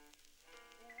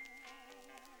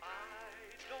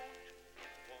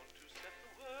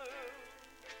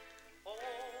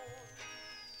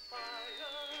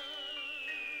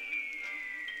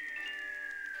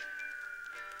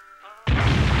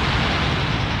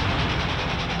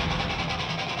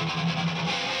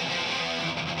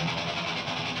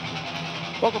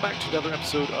Welcome back to another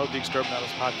episode of the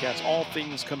Exterminatus Podcast, all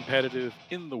things competitive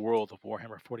in the world of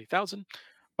Warhammer 40,000.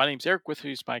 My name's Eric, with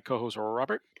me is my co-host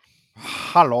Robert,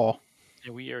 Hello.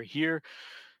 and we are here.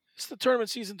 It's the tournament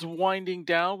season's winding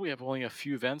down. We have only a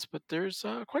few events, but there's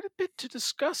quite a bit to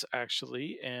discuss,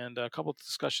 actually, and a couple of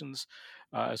discussions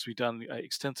as we've done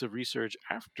extensive research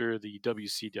after the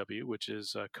WCW, which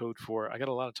is code for I got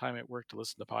a lot of time at work to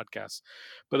listen to podcasts,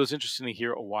 but it was interesting to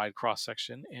hear a wide cross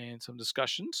section and some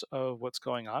discussions of what's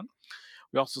going on.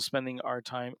 We're also spending our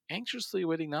time anxiously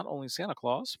awaiting not only Santa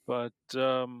Claus, but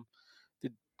the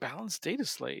balanced data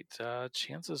slate.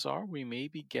 Chances are we may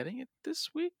be getting it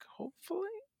this week, hopefully.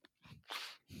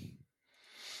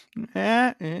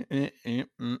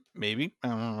 Maybe. I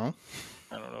don't know.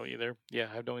 I don't know either. Yeah,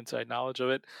 I have no inside knowledge of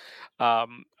it.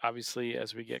 Obviously,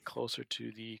 as we get closer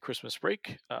to the Christmas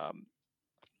break, I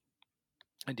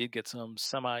did get some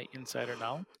semi insider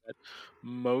knowledge that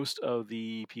most of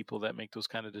the people that make those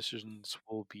kind of decisions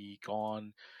will be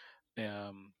gone.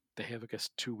 They have, I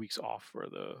guess, 2 weeks off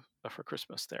for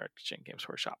Christmas there at Chen Games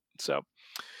Workshop. So,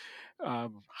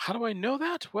 how do I know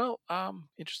that? Well,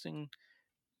 interesting.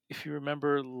 If you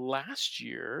remember last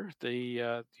year,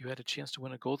 you had a chance to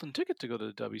win a golden ticket to go to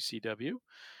the WCW,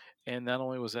 and not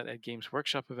only was that at Games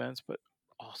Workshop events, but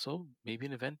also maybe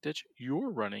an event that you're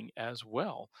running as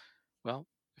well. Well,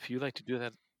 if you'd like to do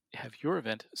that, have your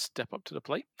event step up to the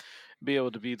plate, be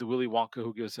able to be the Willy Wonka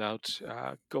who gives out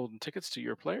golden tickets to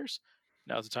your players.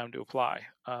 Now's the time to apply.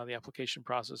 The application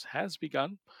process has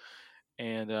begun,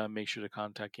 and make sure to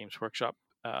contact Games Workshop.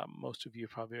 Most of you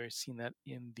have probably already seen that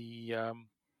in the, I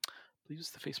believe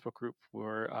it's the Facebook group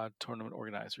for tournament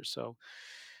organizers. So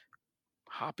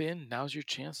hop in. Now's your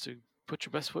chance to put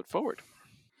your best foot forward.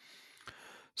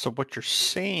 So what you're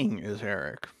saying is,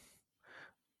 Eric,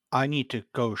 I need to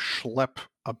go schlep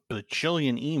a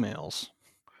bajillion emails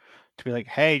to be like,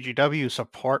 "Hey, GW,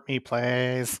 support me,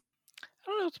 please." I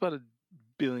don't know. It's about a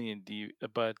billion,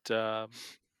 but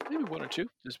maybe one or two.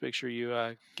 Just make sure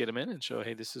you get them in and show,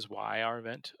 hey, this is why our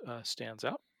event stands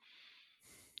out,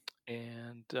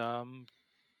 and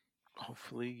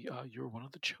hopefully you're one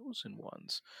of the chosen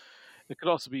ones. It could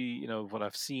also be, what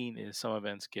I've seen is some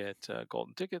events get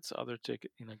golden tickets, other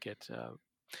ticket, get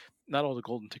not all the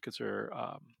golden tickets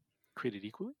are created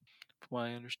equally, from what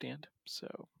I understand.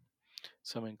 So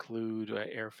some include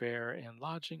airfare and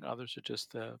lodging, others are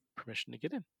just permission to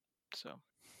get in. So.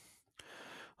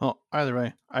 Well, either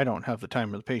way, I don't have the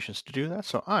time or the patience to do that,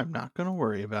 so I'm not going to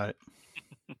worry about it.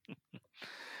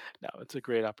 No, it's a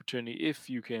great opportunity if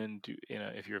you can do,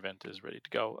 if your event is ready to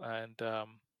go, and so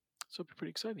it'll be pretty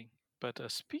exciting. But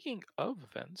speaking of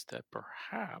events that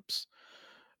perhaps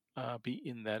be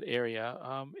in that area,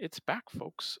 it's back,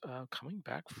 folks, coming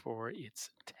back for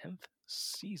its 10th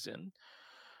season,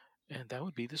 and that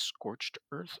would be the Scorched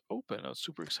Earth Open. I was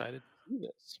super excited to do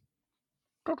this.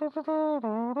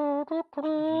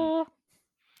 Mhm.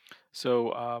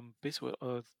 So basically,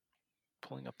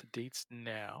 pulling up the dates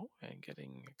now and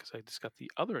getting because I just got the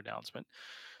other announcement.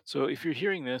 So if you're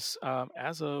hearing this,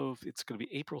 as of it's going to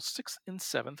be April 6th and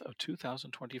 7th of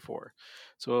 2024.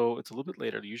 So it's a little bit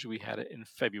later. Usually we had it in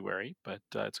February, but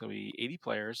it's going to be 80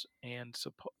 players, and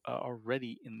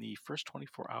already in the first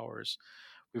 24 hours,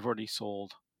 we've already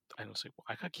sold. I don't say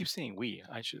I keep saying we.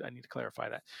 I need to clarify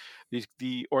that.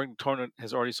 The Oregon tournament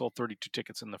has already sold 32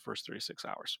 tickets in the first 36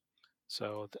 hours.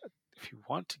 So if you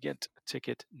want to get a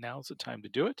ticket, now's the time to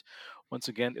do it. Once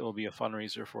again, it will be a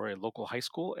fundraiser for a local high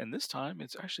school, and this time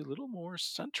it's actually a little more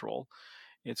central.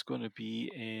 It's going to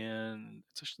be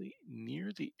it's actually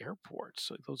near the airport.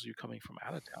 So those of you coming from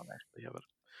out of town actually have a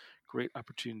great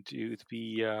opportunity to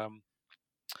be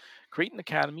Creighton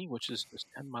Academy, which is just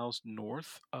 10 miles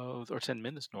north of, or 10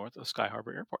 minutes north of Sky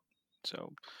Harbor Airport.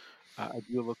 So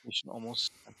ideal location,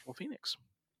 almost central Phoenix.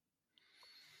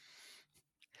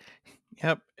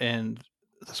 Yep, and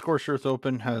the Scorched Earth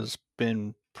Open has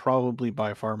been probably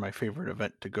by far my favorite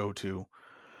event to go to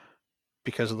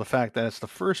because of the fact that it's the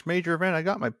first major event I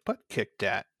got my butt kicked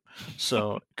at.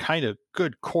 So, kind of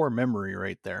good core memory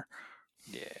right there.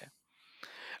 Yeah.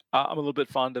 I'm a little bit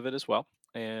fond of it as well.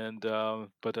 And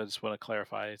but I just want to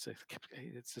clarify, it's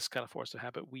this kind of forced to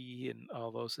habit. We and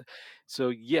all those. So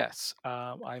yes,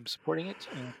 I'm supporting it,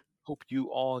 and hope you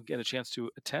all get a chance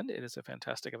to attend. It is a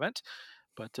fantastic event.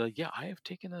 But yeah, I have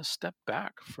taken a step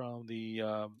back from the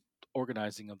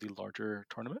organizing of the larger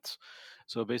tournaments.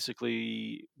 So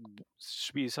basically,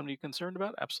 should be something you're concerned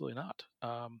about? Absolutely not.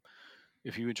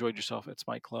 If you enjoyed yourself at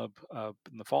Smite Club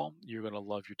in the fall, you're going to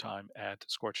love your time at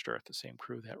Scorched Earth. The same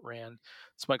crew that ran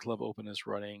Smite Club Open is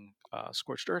running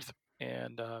Scorched Earth,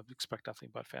 and expect nothing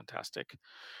but fantastic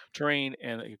terrain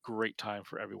and a great time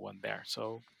for everyone there.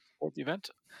 So support the event.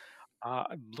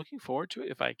 I'm looking forward to it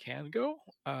if I can go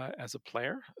as a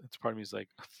player. It's part of me is like,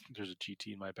 there's a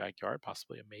GT in my backyard,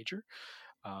 possibly a major.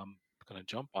 Going to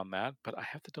jump on that, but I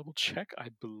have to double check. I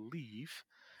believe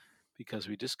because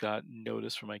we just got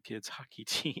notice from my kids' hockey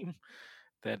team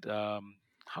that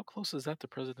how close is that to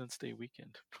President's Day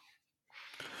weekend?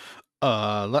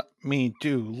 Let me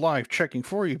do live checking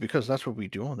for you because that's what we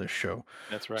do on this show.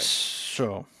 That's right.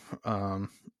 So,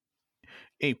 um,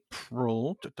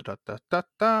 April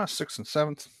 6th and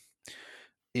 7th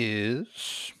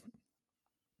is,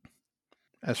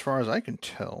 as far as I can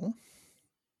tell,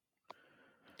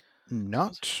 Was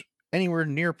not anywhere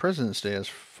near President's Day as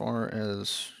far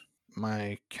as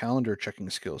my calendar checking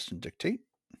skills can dictate.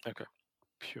 it? Okay.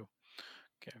 Phew.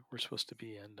 Okay, we're supposed to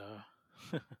be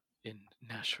in in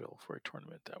Nashville for a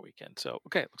tournament that weekend. So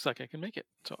okay, looks like I can make it.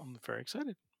 So I'm very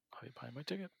excited. I'll be buying my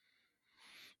ticket.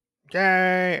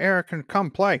 Yay, Eric can come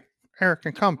play. Eric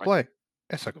can come Right. play.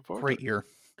 It's a Looking forward to great it. year.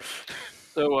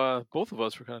 So both of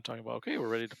us were kind of talking about okay, we're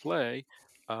ready to play,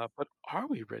 but are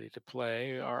we ready to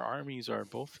play? Our armies are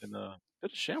both in a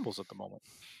bit of shambles at the moment.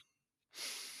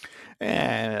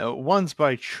 And one's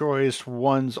by choice,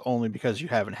 one's only because you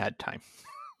haven't had time.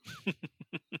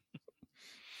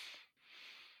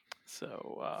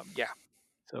 So yeah.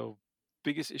 So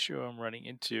biggest issue I'm running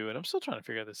into, and I'm still trying to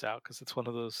figure this out because it's one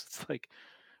of those. It's like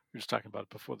we were just talking about it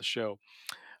before the show.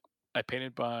 I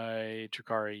painted by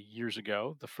Drukari years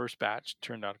ago. The first batch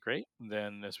turned out great.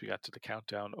 Then as we got to the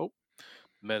countdown, oh,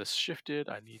 meta shifted.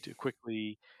 I need to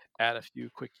quickly add a few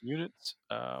quick units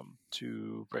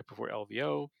to right before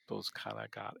LVO. Those kind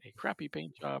of got a crappy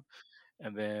paint job.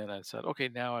 And then I said, okay,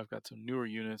 now I've got some newer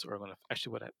units, or I'm going to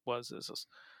actually what it was is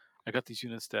I got these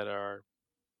units that are,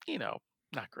 you know,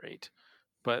 not great.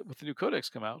 But with the new codex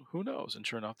come out, who knows? And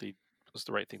sure enough, they was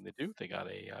the right thing to do. They got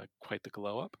a quite the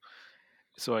glow up.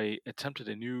 So I attempted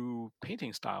a new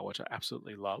painting style, which I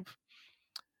absolutely love.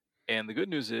 And the good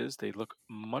news is they look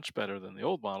much better than the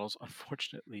old models.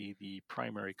 Unfortunately, the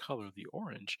primary color, the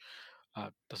orange,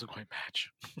 doesn't quite match.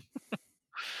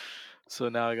 So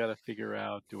now I got to figure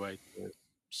out, do I just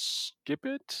skip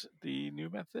it, the new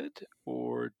method,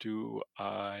 or do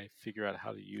I figure out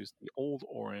how to use the old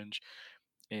orange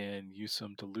and use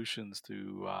some dilutions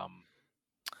to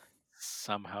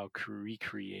somehow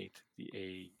recreate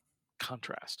a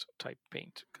contrast type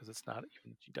paint because it's not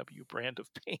even a GW brand of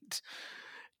paint,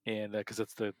 and because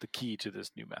that's the key to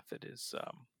this new method is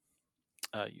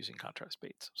using contrast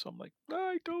paints. So I'm like,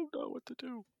 I don't know what to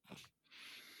do.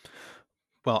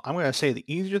 Well, I'm going to say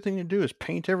the easier thing to do is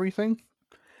paint everything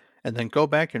and then go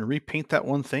back and repaint that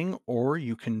one thing, or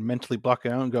you can mentally block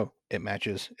it out and go, it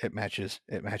matches, it matches,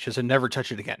 it matches, and never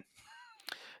touch it again.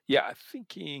 Yeah,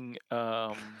 thinking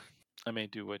I may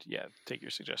do what. Yeah, take your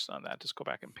suggestion on that. Just go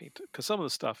back and paint it because some of the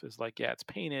stuff is like, yeah, it's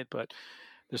painted, but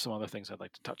there's some other things I'd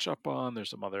like to touch up on. There's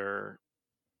some other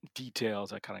details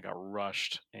that kind of got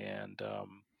rushed, and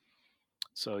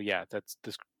so yeah, that's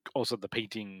this. Also, the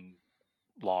painting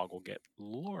log will get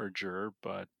larger,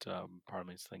 but part of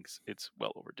me thinks it's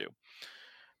well overdue.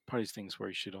 Part of these things where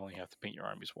you should only have to paint your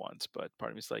armies once, but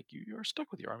part of me is like you're stuck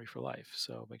with your army for life,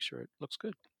 so make sure it looks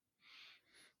good.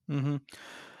 Hmm.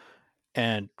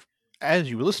 And as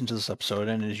you listen to this episode,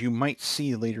 and as you might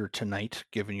see later tonight,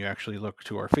 given you actually look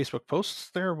to our Facebook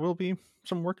posts, there will be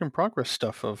some work in progress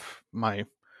stuff of my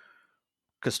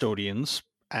custodians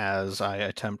as I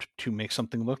attempt to make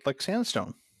something look like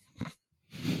sandstone.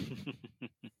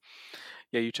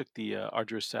 Yeah, you took the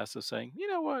arduous task of saying, you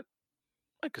know what,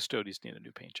 my custodians need a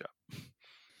new paint job.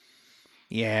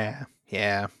 Yeah,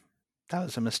 that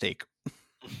was a mistake,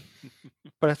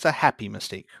 but it's a happy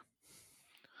mistake.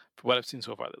 For what I've seen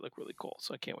so far, they look really cool,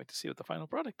 so I can't wait to see what the final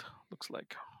product looks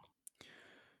like.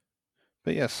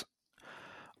 But yes,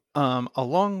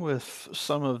 along with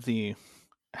some of the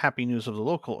happy news of the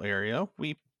local area,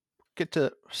 we get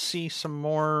to see some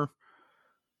more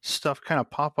stuff kind of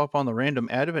pop up on the random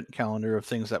advent calendar of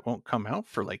things that won't come out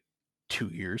for like 2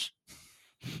 years.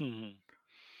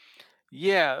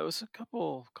 Yeah, it was a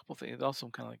couple things. Also,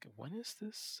 I'm kind of like, when is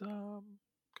this going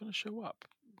to show up?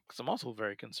 Because I'm also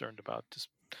very concerned about just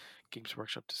Games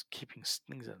Workshop just keeping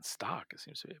things in stock. It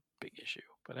seems to be a big issue.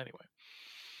 But anyway,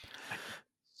 I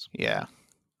digress. Yeah.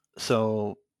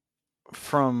 So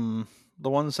from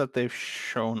the ones that they've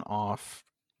shown off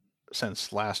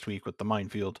since last week with the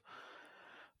minefield,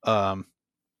 um,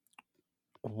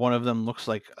 one of them looks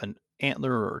like an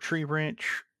antler or a tree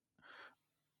branch.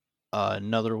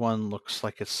 Another one looks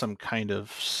like it's some kind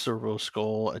of servo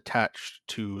skull attached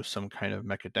to some kind of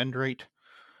mechadendrite.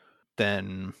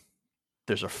 Then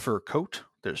there's a fur coat.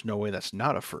 There's no way that's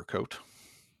not a fur coat.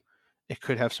 It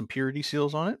could have some purity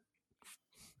seals on it.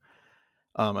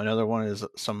 Another one is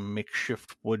some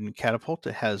makeshift wooden catapult.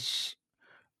 It has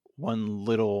one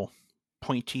little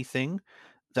pointy thing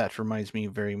that reminds me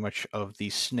very much of the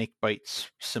snake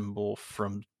bites symbol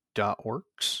from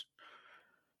 .works.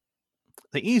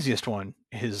 The easiest one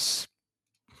is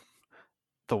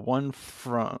the one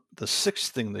from the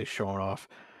sixth thing they showed off.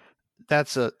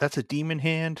 That's a demon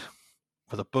hand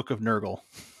with a book of Nurgle.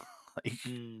 Like,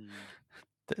 Hmm.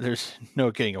 there's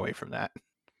no getting away from that.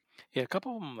 Yeah, a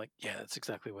couple of them like, yeah, that's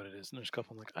exactly what it is. And there's a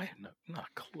couple I'm like, I have not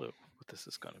a clue what this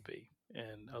is going to be.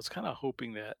 And I was kind of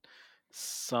hoping that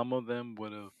some of them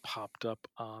would have popped up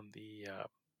on the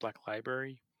Black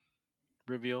Library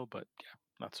reveal, but yeah,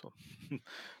 not so,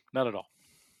 not at all.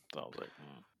 So I was like,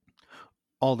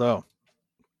 Although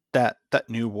that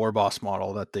new war boss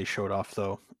model that they showed off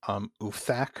though,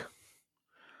 Uthak.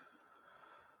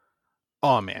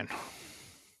 Oh man,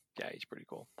 yeah, he's pretty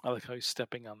cool. I like how he's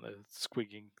stepping on the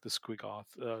squig off,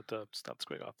 it's not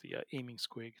squig off, the aiming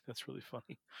squig. That's really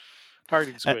funny.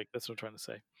 Targeting Uh, squig. That's what I'm trying to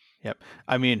say. yep.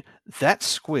 I mean that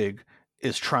squig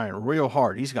is trying real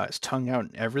hard. He's got his tongue out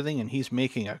and everything, and he's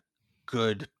making a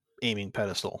good aiming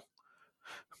pedestal.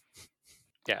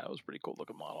 Yeah, it was a pretty cool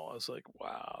looking model. I was like,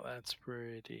 wow, that's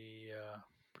pretty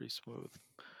smooth.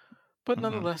 But Mhm.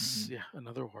 nonetheless, yeah,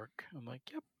 another work. I'm like,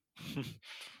 yep.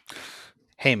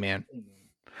 Hey man,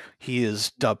 he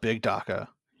is the big Daka.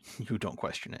 You don't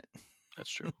question it. That's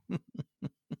true.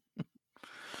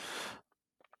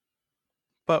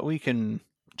 But we can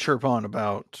chirp on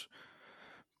about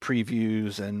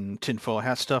previews and tinfoil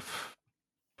hat stuff.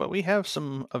 But we have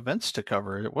some events to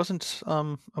cover. It wasn't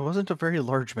a very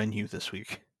large menu this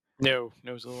week. No, it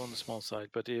was a little on the small side,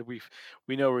 but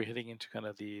we know we're hitting into kind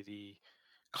of the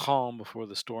calm before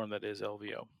the storm that is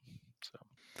LVO. So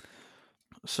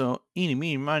So eeny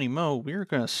meeny miny mo, we're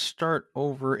gonna start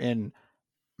over in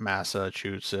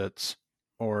Massachusetts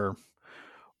or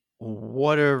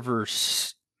whatever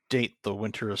state the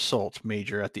Winter Assault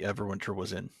major at the Everwinter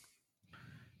was in.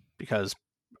 Because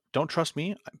don't trust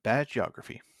me, I'm bad at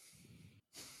geography.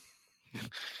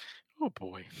 oh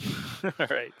boy. All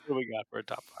right, what do we got for a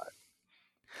top five?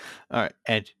 All right,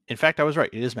 and in fact, I was right.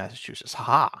 It is Massachusetts.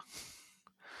 Ha!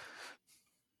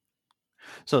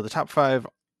 So the top five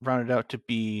rounded out to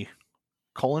be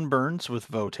Colin Burns with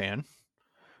Votan.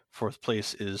 Fourth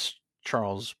place is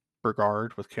Charles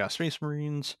Burgard with Chaos Space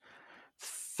Marines.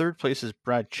 Third place is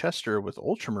Brad Chester with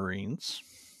Ultramarines.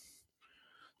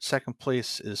 Second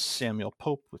place is Samuel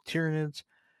Pope with Tyranids.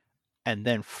 And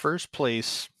then first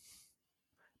place,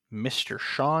 Mr.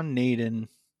 Sean Naden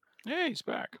Hey, he's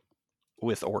back.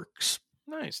 with Orcs.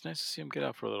 Nice to see him get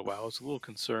out for a little while. I was a little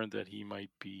concerned that he might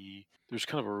be. There's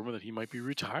kind of a rumor that he might be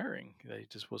retiring. That he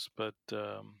just was, but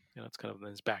it's kind of in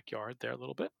his backyard there a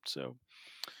little bit. So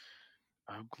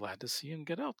I'm glad to see him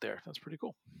get out there. That's pretty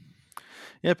cool.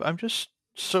 Yep, I'm just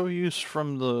so used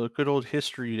from the good old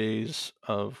history days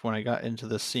of when I got into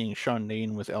this seeing Sean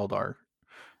Naden with Eldar.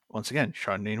 Once again,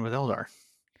 Sean Naden with Eldar.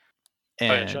 Oh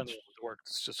yeah, Sean And Neal's work.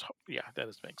 It's just yeah, that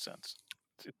does make sense.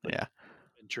 It's like yeah,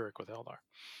 Jurek with Eldar.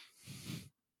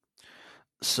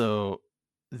 so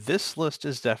this list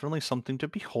is definitely something to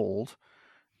behold.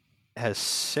 It has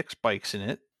 6 bikes in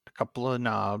it, a couple of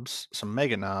knobs, some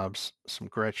mega knobs, some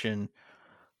Gretchen,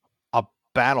 a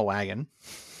battle wagon,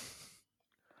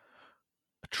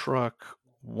 a truck,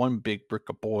 one big brick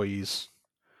of boys,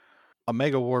 a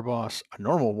mega war boss, a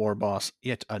normal war boss,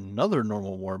 yet another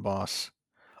normal war boss,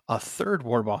 a third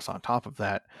war boss on top of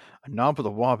that, a knob with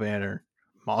a wall banner,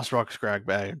 Moss Rock Scrag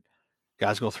Bag,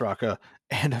 Gazgul Thraka,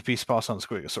 and a beast boss on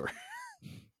Squigosaur.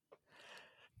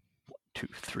 2,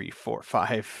 3, 4,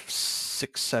 5,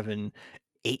 6, 7,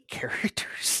 8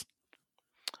 characters.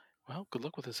 Well, good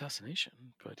luck with assassination,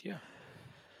 but yeah.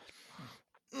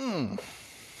 Mm.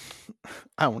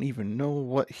 I don't even know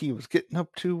what he was getting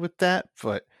up to with that,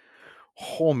 but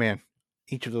oh man,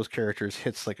 each of those characters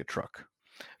hits like a truck.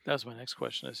 That was my next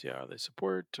question. Is yeah, are they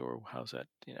support or how's that?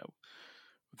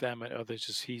 With them, are they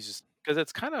just he's just because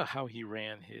that's kind of how he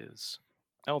ran his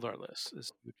Eldar list.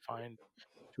 Is he would find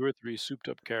two or three souped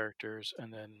up characters,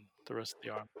 and then the rest of the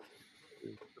army to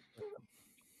support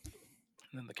them.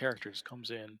 And then the characters comes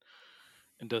in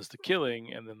and does the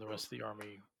killing, and then the rest of the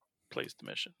army plays the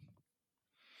mission.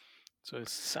 So it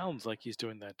sounds like he's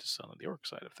doing that just on the orc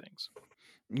side of things.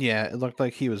 Yeah, it looked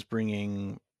like he was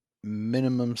bringing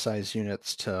minimum size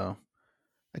units to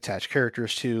attach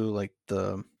characters to. Like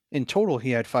the in total,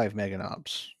 he had 5 Mega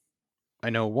Knobs. I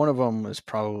know one of them is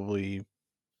probably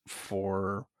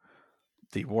for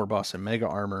the War Boss and Mega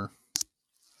Armor,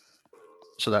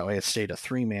 so that way it stayed a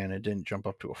 3 man. It didn't jump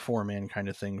up to a 4 man kind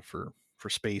of thing for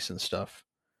space and stuff.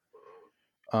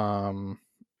 Um,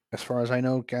 As far as I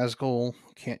know, Gazgul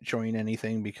can't join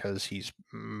anything because he's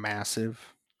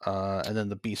massive. And then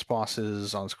the beast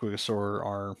bosses on Squigosaur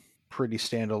are pretty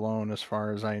standalone as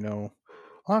far as I know.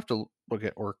 I'll have to look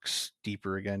at orcs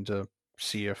deeper again to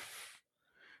see if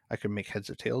I can make heads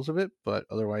or tails of it, but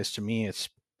otherwise, to me, it's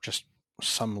just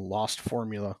some lost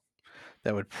formula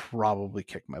that would probably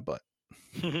kick my butt.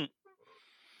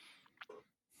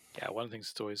 Yeah, one of the things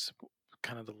that's always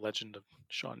kind of the legend of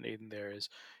Sean Naden there is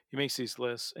he makes these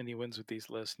lists and he wins with these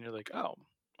lists, and you're like, oh,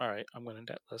 all right, I'm going to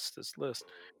net list this list.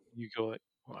 You go like,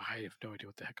 well, I have no idea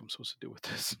what the heck I'm supposed to do with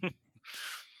this.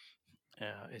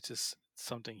 Yeah, it's just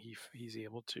something he's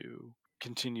able to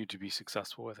continue to be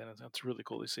successful with, and that's really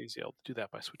cool. To see he's able to do that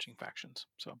by switching factions.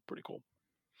 So pretty cool.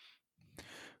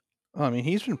 I mean,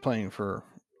 he's been playing for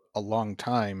a long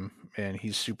time, and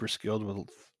he's super skilled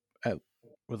at,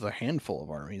 with a handful of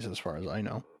armies, as far as I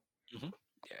know. Hmm.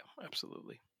 Yeah,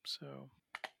 absolutely. So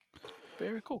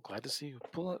very cool. Glad to see you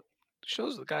pull it.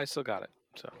 Shows the guy still got it.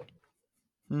 So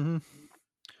Hmm.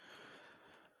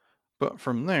 But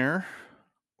from there,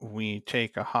 we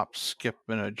take a hop, skip,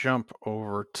 and a jump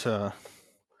over to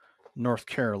North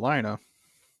Carolina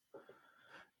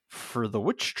for the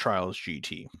Witch Trials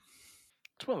GT.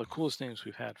 it's one of the coolest names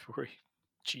we've had for a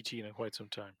GT in quite some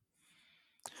time.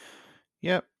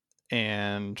 Yep.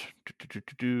 And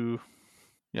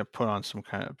yeah, put on some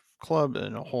kind of club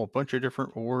and a whole bunch of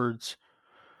different awards.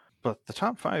 But the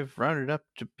top five rounded up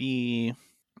to be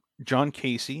John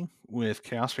Casey with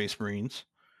Chaos Space Marines.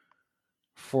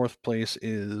 Fourth place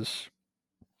is,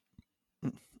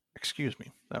 excuse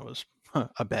me, that was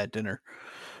a bad dinner.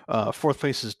 Fourth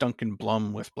place is Duncan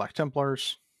Blum with Black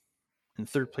Templars. In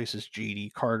third place is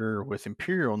J.D. Carter with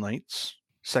Imperial Knights.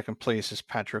 Second place is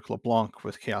Patrick LeBlanc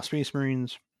with Chaos Space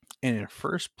Marines. And in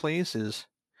first place is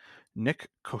Nick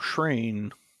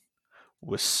Cochrane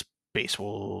with Space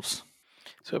Wolves.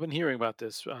 So I've been hearing about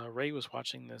this. Ray was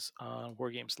watching this on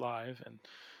War Games Live, and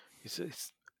he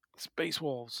says Space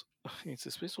Wolves. He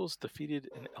says Space Wolves defeated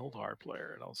an Eldar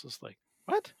player, and I was just like,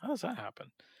 "What? How does that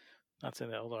happen?" Not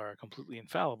saying the Eldar are completely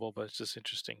infallible, but it's just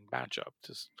interesting matchup.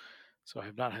 Just so I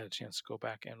have not had a chance to go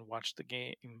back and watch the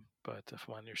game, but if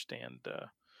I understand,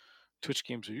 Twitch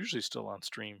games are usually still on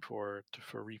stream for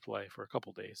replay for a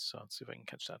couple days. So let's see if I can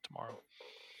catch that tomorrow.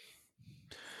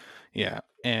 Yeah,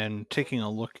 and taking a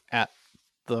look at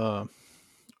the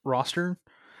roster,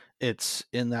 it's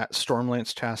in that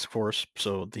Stormlance task force,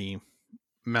 so the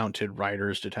mounted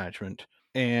riders detachment,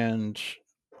 and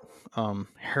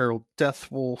Harold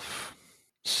Deathwolf,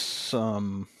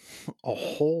 some a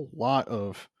whole lot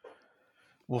of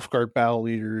Wolfguard battle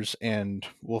leaders and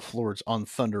Wolf Lords on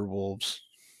Thunderwolves.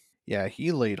 Yeah,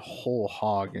 he laid whole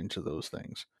hog into those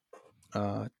things.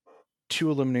 Uh, two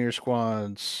Eliminator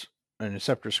squads, an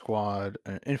Interceptor squad,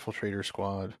 an Infiltrator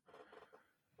squad,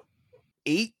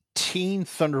 18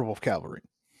 Thunderwolf cavalry,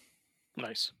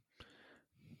 Nice.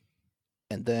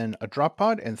 and then a drop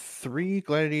pod and three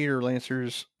Gladiator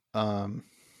Lancers. Well,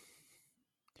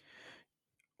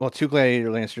 two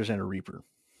Gladiator Lancers and a Reaper.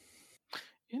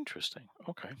 Interesting.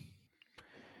 Okay.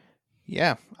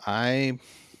 Yeah, I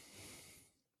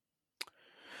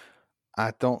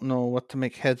don't know what to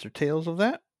make heads or tails of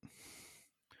that,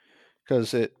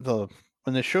 because it the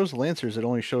when it shows the Lancers, it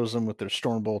only shows them with their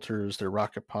Storm Bolters, their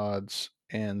rocket pods,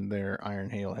 and their Iron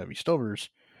Hail heavy stovers.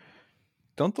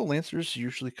 Don't the Lancers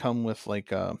usually come with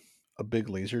like a big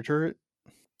laser turret?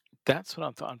 That's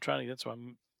what I'm trying to. That's why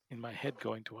I'm in my head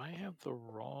going. Do I have the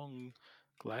wrong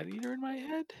gladiator in my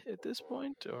head at this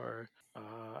point, or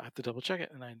I have to double check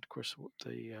it? And I, of course,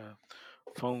 the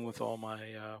phone with all my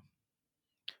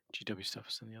GW stuff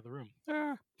is in the other room.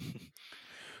 Ah.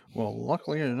 Well,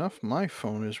 luckily enough, my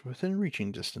phone is within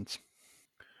reaching distance.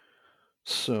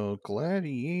 So,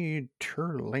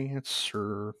 Gladiator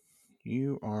Lancer,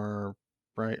 you are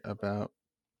right about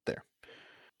there.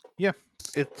 Yeah,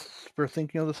 it's we're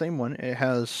thinking of the same one. It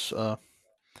has a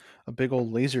big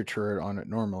old laser turret on it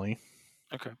normally.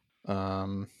 Okay.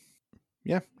 Um,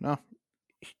 yeah, no,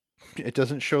 it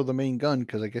doesn't show the main gun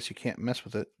because I guess you can't mess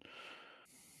with it.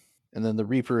 And then the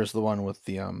Reaper is the one with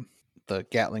the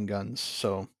Gatling guns,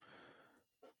 so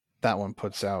that one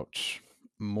puts out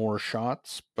more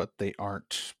shots, but they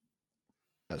aren't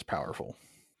as powerful.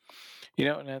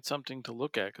 And that's something to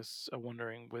look at because I'm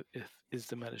wondering if is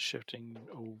the meta shifting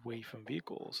away from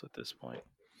vehicles at this point.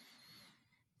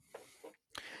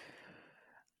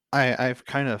 I've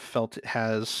kind of felt it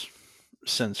has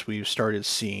since we've started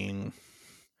seeing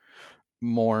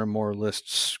more and more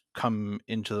lists come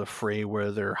into the fray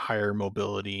where they're higher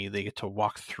mobility, they get to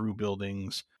walk through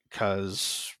buildings,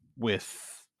 because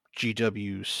with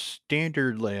GW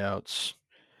standard layouts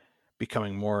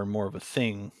becoming more and more of a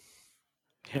thing,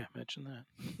 Yeah, mention that.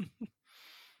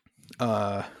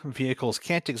 Vehicles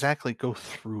can't exactly go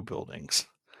through buildings.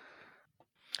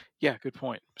 Yeah, good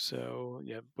point. So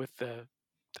yeah, with the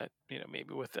that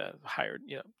maybe with the higher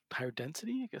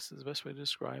density, I guess is the best way to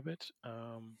describe it.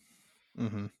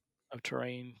 Hmm. Of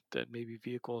terrain that maybe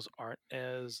vehicles aren't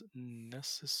as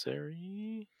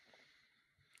necessary.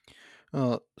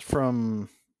 From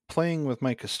playing with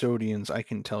my custodians, I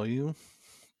can tell you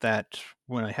that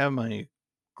when I have my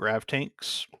grav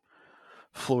tanks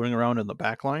floating around in the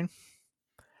back line,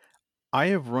 I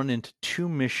have run into two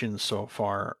missions so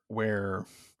far where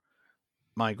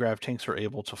my grav tanks are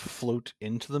able to float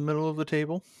into the middle of the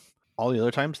table. All the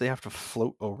other times, they have to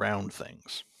float around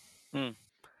things. Hmm.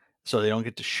 So they don't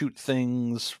get to shoot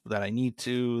things that I need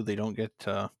to. They don't get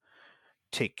to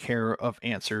take care of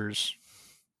answers.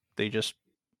 They just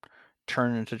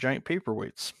turn into giant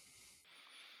paperweights.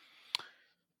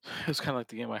 It was kind of like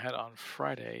the game I had on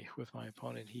Friday with my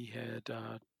opponent. He had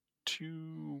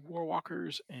two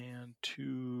Warwalkers and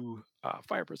two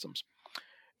Fire Prisms,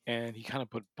 and he kind of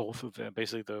put both of them.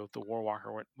 Basically, the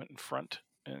Warwalker went in front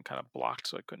and kind of blocked,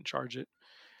 so I couldn't charge it.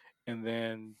 And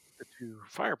then the two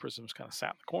Fire Prisms kind of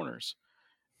sat in the corners.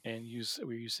 And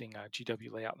we're using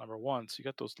GW layout number one, so you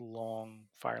got those long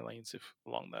fire lanes if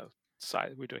along the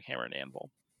side. We're doing hammer and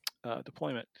anvil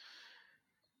deployment.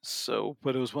 So,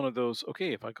 but it was one of those,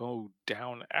 okay, if I go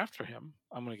down after him,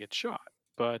 I'm going to get shot.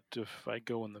 But if I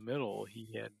go in the middle,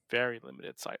 he had very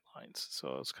limited sight lines.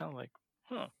 So it's kind of like,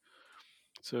 huh.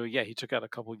 So yeah, he took out a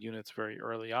couple units very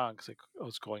early on because I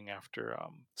was going after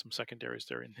some secondaries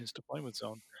there in his deployment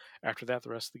zone. After that, the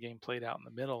rest of the game played out in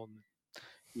the middle, and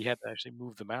he had to actually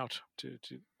move them out to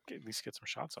at least get some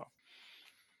shots off.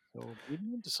 So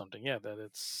reading into something, yeah, that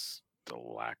it's the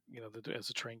lack, as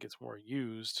the train gets more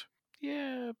used,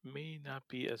 yeah, may not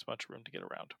be as much room to get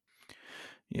around.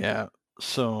 Yeah.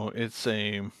 So it's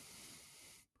a.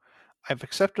 I've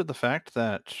accepted the fact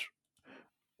that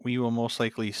we will most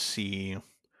likely see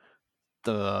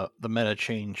the meta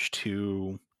change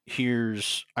to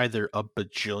here's either a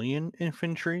bajillion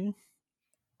infantry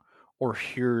or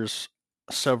here's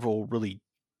several really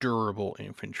durable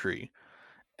infantry.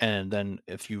 And then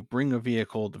if you bring a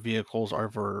vehicle, the vehicles are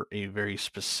for a very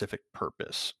specific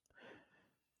purpose.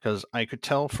 Because I could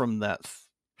tell from that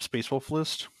Space Wolf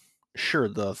list, sure,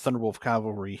 the Thunderwolf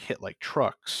cavalry hit like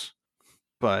trucks,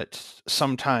 but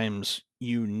sometimes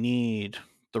you need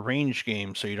the range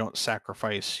game so you don't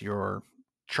sacrifice your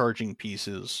charging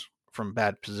pieces from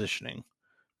bad positioning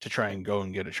to try Right. and go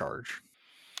and get a charge.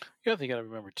 The other thing you got to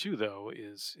remember too, though,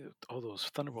 is all those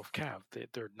Thunderwolf Cav.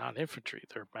 They're not infantry;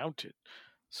 they're mounted,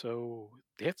 so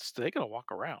they got to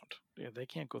walk around. They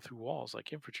can't go through walls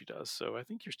like infantry does. So I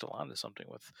think you're still onto something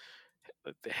with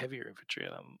the heavier infantry,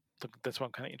 and that's why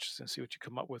I'm kind of interested to see what you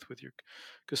come up with your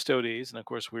custodes. And of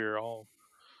course, we're all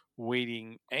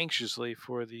waiting anxiously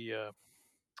for the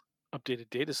updated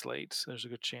data slates. There's a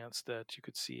good chance that you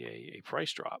could see a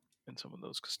price drop in some of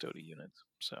those custody units.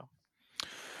 So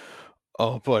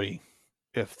Oh, buddy,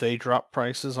 if they drop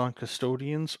prices on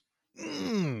custodians,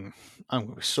 I'm going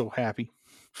to be so happy.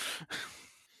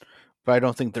 But I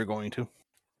don't think they're going to.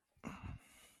 I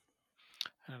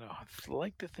don't know. I'd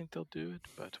like to think they'll do it,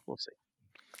 but we'll see.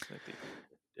 Looks like they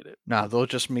did it. Nah, they'll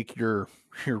just make your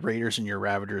raiders and your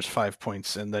ravagers 5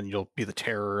 points, and then you'll be the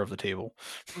terror of the table.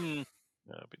 Mm,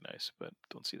 that'd be nice, but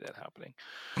don't see that happening.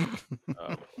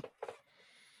 Um,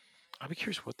 I'll be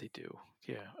curious what they do.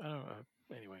 Yeah, I don't know.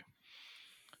 Anyway,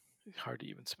 hard to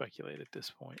even speculate at this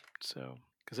point. So,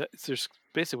 because there's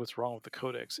basically what's wrong with the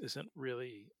codex isn't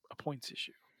really a points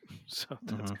issue. So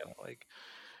that's Hmm. kind of like,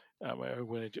 are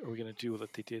we gonna do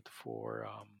what they did for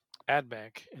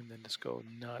AdMech and then just go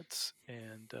nuts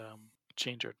and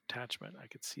change our attachment? I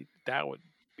could see that would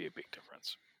be a big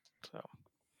difference. So,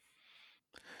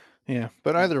 Yeah,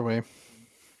 but mm, either way,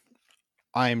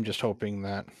 I'm just hoping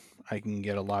that I can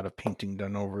get a lot of painting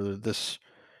done over this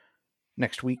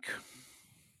next week,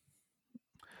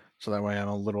 so that way I'm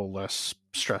a little less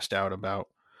stressed out about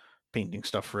painting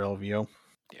stuff for LVO.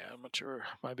 yeah, I'm not sure.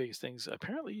 My biggest things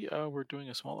apparently we're doing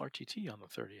a small RTT on the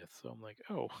 30th, so I'm like,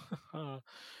 oh,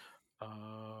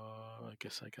 I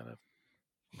guess I gotta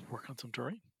work on some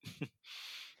terrain.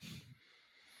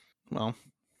 Well,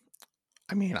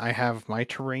 I mean, I have my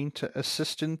terrain to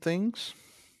assist in things,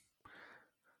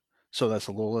 so that's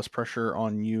a little less pressure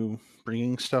on you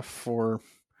bringing stuff for,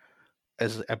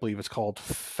 as I believe it's called,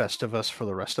 Festivus for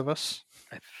the rest of us.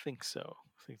 I think so.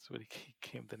 I think that's what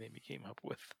the name he came up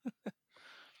with.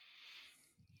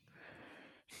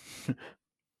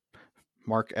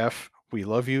 Mark F, we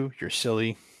love you. You're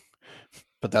silly,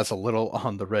 but that's a little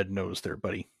on the red nose there,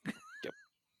 buddy. Yep.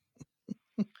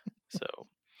 So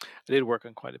I did work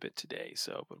on quite a bit today,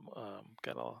 so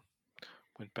got all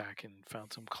went back and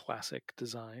found some classic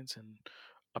designs and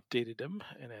updated them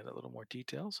and added a little more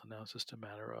detail. So now it's just a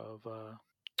matter of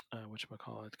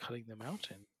whatchamacallit, cutting them out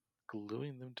and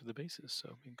gluing them to the bases.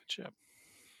 So in good shape.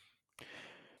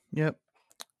 Yep.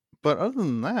 But other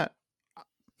than that,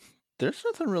 there's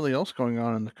nothing really else going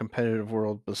on in the competitive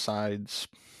world besides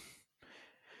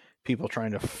people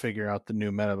trying to figure out the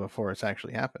new meta before it's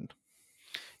actually happened.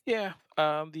 Yeah,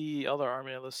 the Elder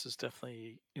Army list is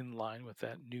definitely in line with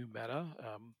that new meta.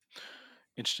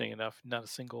 Interesting enough, not a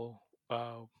single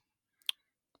was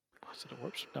it a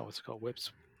warp? No, what's it called?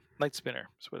 Whips, Night Spinner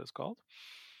is what it's called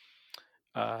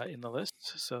in the list.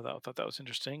 So I thought that was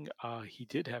interesting. He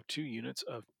did have 2 units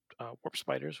of warp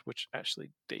spiders, which actually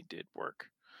they did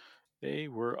work. They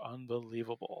were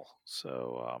unbelievable.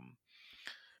 So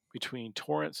between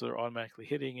torrents that are automatically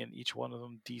hitting and each one of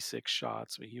them D6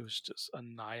 shots, I mean, he was just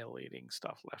annihilating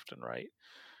stuff left and right.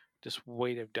 Just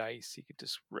weight of dice, he could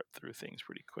just rip through things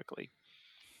pretty quickly.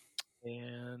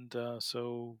 And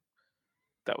so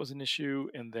that was an issue.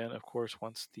 And then, of course,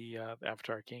 once the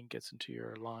Avatar King gets into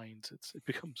your lines, it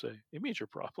becomes a major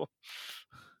problem.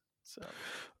 So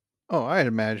Oh, I'd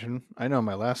imagine. I know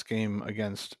my last game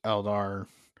against Eldar,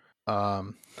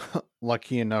 um,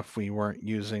 lucky enough we weren't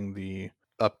using the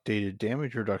updated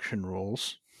damage reduction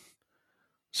rules.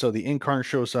 So the Incarn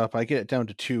shows up, I get it down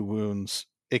to 2 wounds.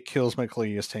 It kills my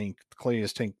Clayus tank. The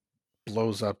Clayus tank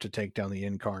blows up to take down the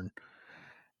Incarn.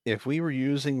 If we were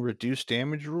using reduced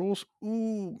damage rules,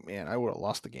 ooh man, I would have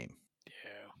lost the game.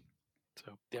 yeah,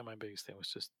 so yeah, my biggest thing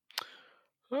was just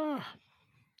uh,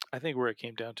 I think where it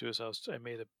came down to is I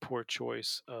made a poor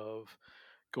choice of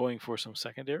going for some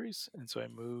secondaries, and so I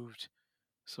moved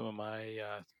some of my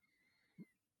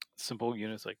simple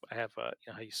units. Like I have, you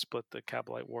know, how you split the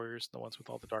Cabalite warriors, the ones with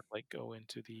all the dark light go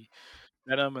into the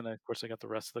Venom, and then of course I got the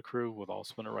rest of the crew with all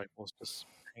splinter rifles just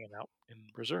hanging out in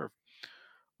reserve.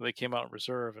 Well, they came out in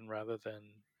reserve, and rather than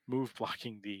move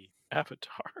blocking the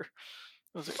Avatar,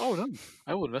 I was like, "Oh no,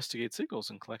 I will investigate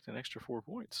signals and collect an extra 4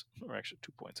 points, or actually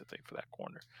 2 points, I think, for that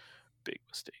corner." Big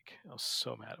mistake. I was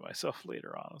so mad at myself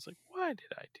later on. I was like, "Why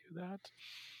did I do that?"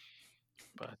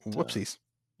 But Whoopsies.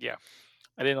 yeah,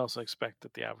 I didn't also expect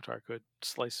that the Avatar could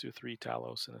slice through 3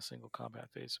 Talos in a single combat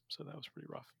phase, so that was pretty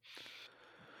rough.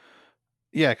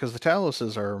 Yeah, because the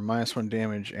Taluses are -1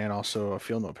 damage and also a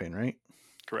feel no pain, right?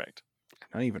 Correct.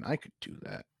 Not even I could do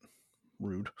that.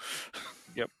 Rude.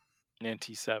 Yep. And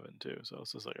T7 too. So I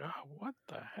was just like, "Oh, what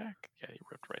the heck?" Yeah, he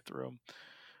ripped right through him,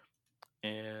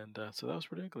 and so that was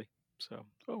pretty ugly. So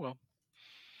oh well.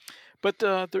 But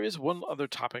there is one other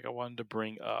topic I wanted to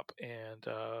bring up, and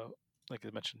like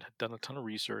I mentioned, had done a ton of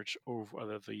research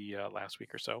over the last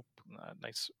week or so.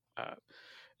 Nice uh,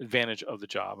 advantage of the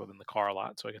job. I'm in the car a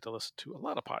lot, so I get to listen to a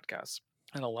lot of podcasts.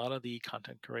 And a lot of the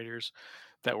content creators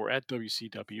that were at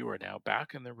WCW are now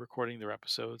back and they're recording their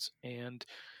episodes. And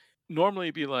normally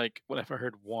it'd be like, whenever I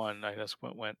heard one, I just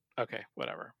went okay,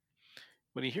 whatever.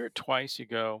 When you hear it twice, you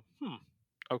go,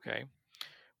 okay.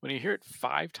 When you hear it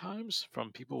 5 times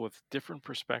from people with different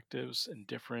perspectives and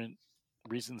different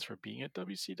reasons for being at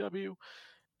WCW,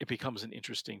 it becomes an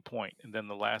interesting point. And then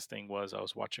the last thing was I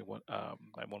was watching one of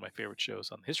my favorite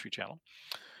shows on the History Channel,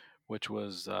 which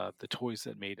was the toys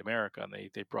that made America, and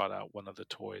they brought out one of the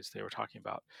toys they were talking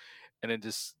about, and it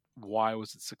just why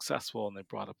was it successful? And they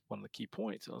brought up one of the key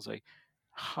points, and I was like,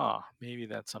 huh, maybe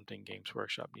that's something Games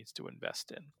Workshop needs to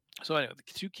invest in. So anyway,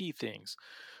 the 2 key things.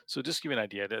 So just to give you an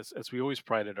idea, as we always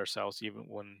prided ourselves, even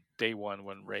when day one,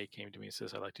 when Ray came to me and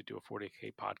says, I'd like to do a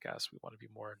 40K podcast, we want to be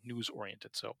more news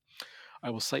oriented. So I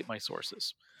will cite my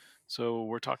sources. So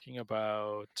we're talking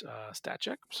about stat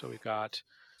check. So we've got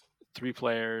 3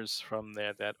 players from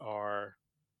there that are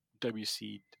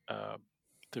WC, uh,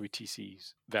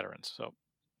 WTC's veterans. So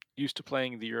used to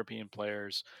playing the European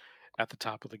players at the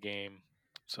top of the game.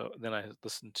 So then I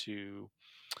listened to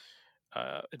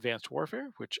Advanced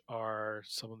Warfare, which are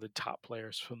some of the top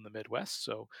players from the Midwest.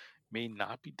 So may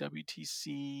not be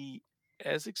WTC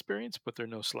as experienced, but they're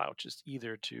no slouches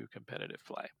either to competitive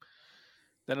play.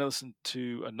 Then I listened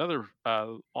to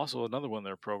also another one of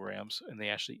their programs, and they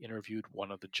actually interviewed one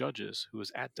of the judges who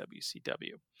was at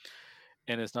WCW.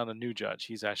 And it's not a new judge.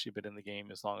 He's actually been in the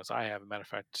game as long as I have. As a matter of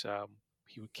fact,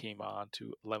 he came on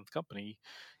to 11th Company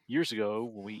years ago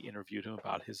when we interviewed him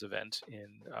about his event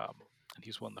and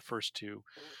he's one of the first to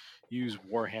use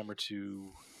Warhammer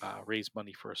to raise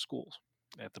money for a school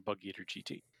at the Bug Eater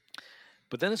GT.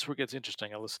 But then this is where it gets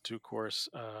interesting. I listened to, of course,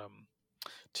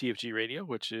 TFG Radio,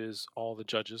 which is all the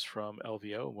judges from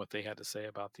LVO and what they had to say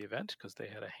about the event because they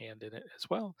had a hand in it as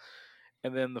well.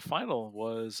 And then the final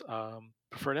was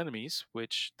Preferred Enemies,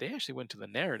 which they actually went to the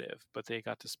narrative, but they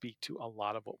got to speak to a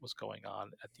lot of what was going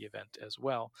on at the event as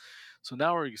well. So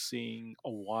now we're seeing a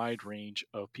wide range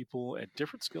of people at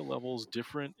different skill levels,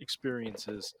 different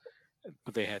experiences,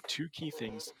 but they had two key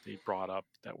things they brought up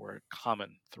that were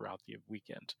common throughout the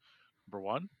weekend. Number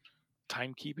one,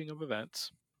 timekeeping of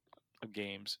events, of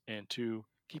games, and two,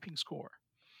 keeping score.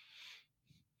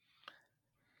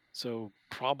 So,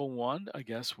 problem one, I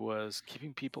guess, was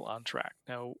keeping people on track.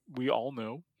 Now, we all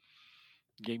know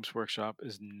Games Workshop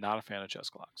is not a fan of chess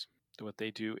clocks. What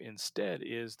they do instead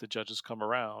is the judges come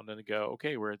around and go,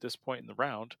 okay, we're at this point in the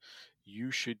round.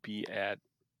 You should be at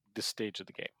this stage of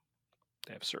the game.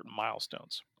 They have certain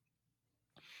milestones.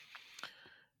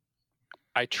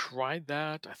 I tried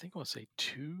that, I think I want to say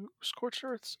 2 Scorched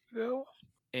Earths ago.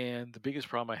 And the biggest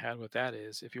problem I had with that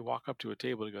is if you walk up to a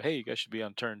table to go, hey, you guys should be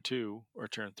on turn 2 or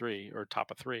turn 3 or top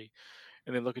of 3,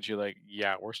 and they look at you like,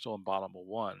 yeah, we're still in bottom of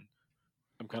 1.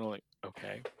 I'm kind of like,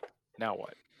 okay, now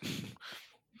what?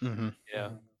 Mhm.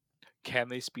 Yeah. Can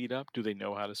they speed up? Do they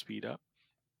know how to speed up?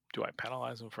 Do I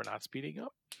penalize them for not speeding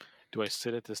up? Do I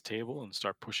sit at this table and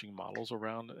start pushing models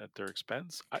around at their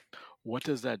expense? What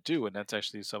does that do? And that's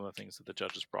actually some of the things that the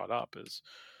judges brought up is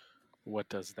what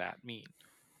does that mean?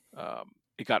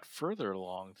 It got further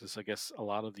along because I guess a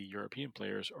lot of the European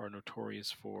players are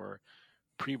notorious for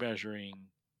pre-measuring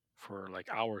for like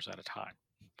hours at a time.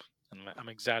 And I'm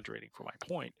exaggerating for my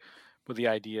point, but the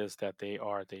idea is that they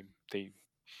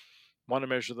want to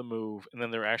measure the move, and then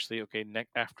they're actually okay.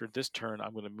 After this turn,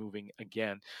 I'm going to moving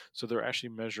again. So they're actually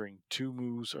measuring 2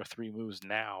 moves or 3 moves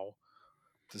now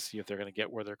to see if they're going to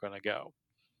get where they're going to go,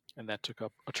 and that took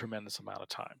up a tremendous amount of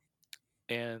time.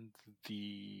 And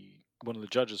the one of the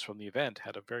judges from the event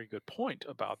had a very good point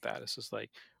about that. It's just like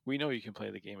we know you can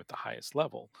play the game at the highest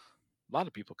level. A lot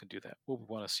of people can do that. What we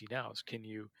want to see now is can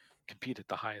you compete at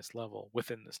the highest level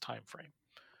within this time frame?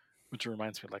 Which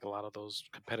reminds me of like a lot of those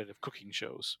competitive cooking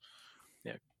shows.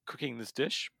 Yeah, cooking this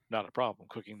dish, not a problem.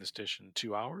 Cooking this dish in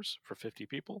 2 hours for 50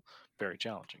 people, very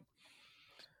challenging.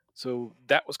 So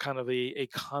that was kind of a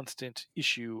constant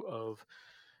issue of,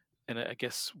 and I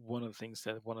guess one of the things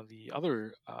that one of the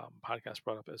other podcasts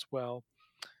brought up as well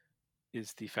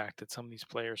is the fact that some of these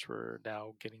players were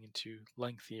now getting into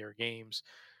lengthier games.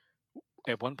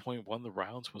 At one point, one of the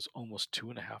rounds was almost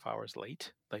 2.5 hours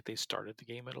late. Like they started the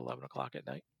game at 11 o'clock at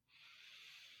night,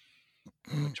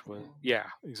 which was, yeah,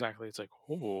 exactly. It's like,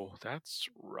 oh, that's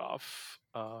rough.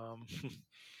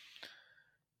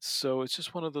 So it's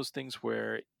just one of those things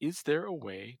where is there a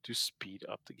way to speed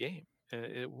up the game?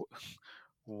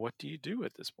 What do you do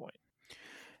at this point?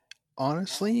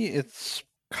 Honestly, it's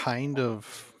kind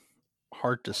of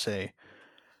hard to say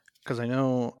because I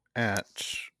know at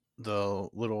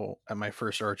my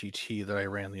first RTT that I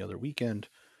ran the other weekend,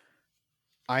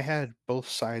 I had both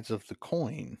sides of the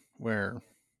coin where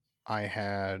I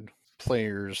had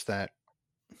players that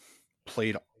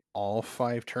played all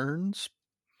 5 turns,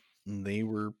 and they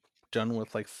were done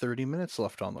with, like, 30 minutes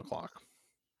left on the clock.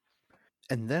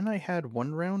 And then I had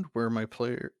one round where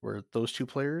those 2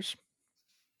 players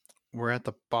were at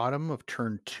the bottom of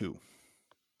turn 2.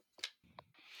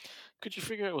 Could you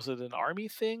figure out, was it an army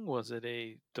thing? Was it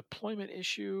a deployment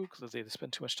issue because they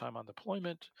spend too much time on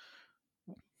deployment?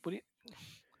 What do you,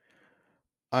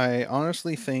 I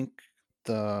honestly think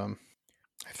the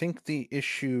the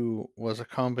issue was a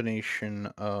combination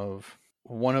of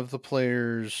one of the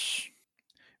players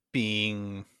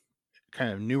being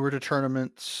kind of newer to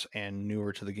tournaments and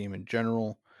newer to the game in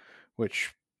general,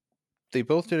 which they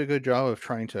both did a good job of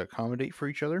trying to accommodate for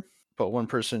each other. But one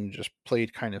person just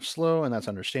played kind of slow, and that's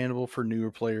understandable for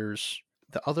newer players.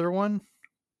 The other one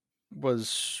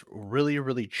was really,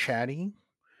 really chatty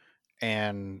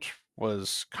and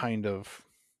was kind of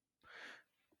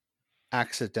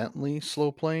accidentally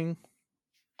slow playing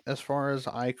as far as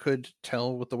I could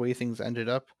tell with the way things ended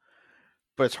up.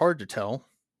 But it's hard to tell right?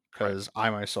 because I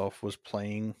myself was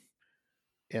playing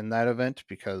in that event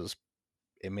because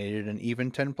it made it an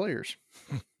even 10 players.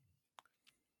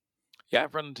 Yeah,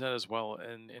 I've run into that as well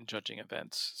in judging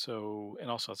events. So,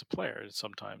 and also as a player,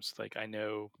 sometimes like I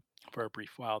know for a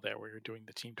brief while there where you're doing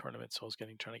the team tournament, so I was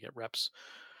getting trying to get reps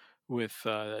with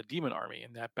Demon Army,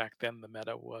 and that back then the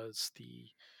meta was the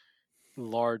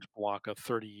large block of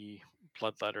 30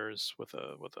 blood letters with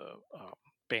a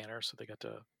banner, so they got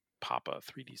to pop a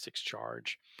 3d6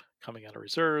 charge coming out of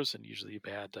reserves, and usually you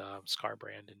had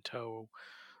Scarbrand in tow,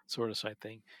 sort of side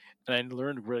thing. And I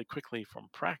learned really quickly from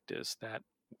practice that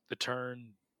the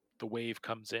turn the wave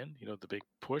comes in, the big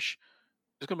push,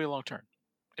 is going to be a long turn.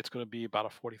 It's going to be about a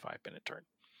 45-minute turn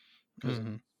because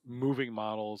Mhm. moving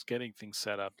models, getting things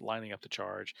set up, lining up the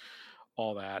charge,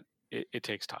 all that, it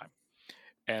takes time.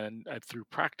 And through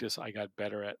practice, I got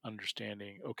better at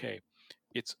understanding. Okay,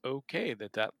 it's okay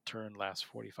that that turn lasts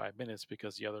 45 minutes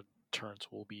because the other turns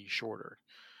will be shorter.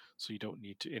 So you don't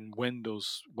need to. And when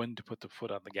to put the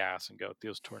foot on the gas and go.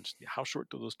 Those turns. How short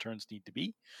do those turns need to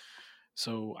be?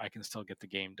 So I can still get the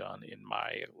game done in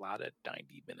my allotted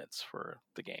 90 minutes for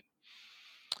the game.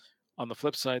 On the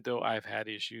flip side, though, I've had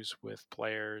issues with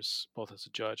players, both as a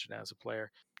judge and as a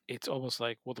player. It's almost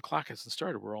like, well, the clock hasn't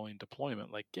started. We're only in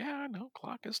deployment. Like, yeah, no,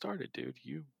 clock has started, dude.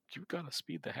 You gotta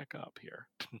speed the heck up here.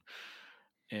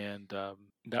 And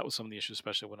that was some of the issues,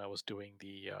 especially when I was doing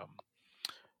the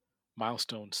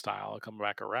milestone style. I come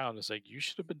back around. It's like you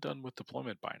should have been done with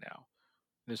deployment by now.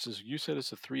 This is you said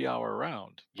it's a 3 hour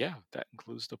round. Yeah, that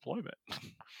includes deployment.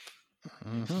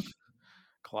 Hmm.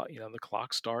 The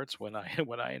clock starts when I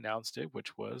when I announced it,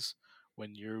 which was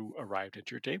when you arrived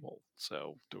at your table.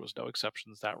 So there was no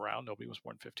exceptions that round. Nobody was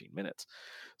more than 15 minutes.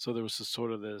 So there was this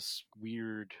sort of this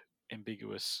weird,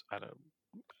 ambiguous. I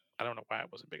don't know why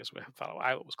it was ambiguous. I thought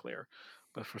I was clear,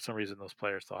 but for some reason those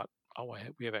players thought, oh,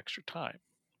 we have extra time.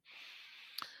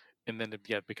 And then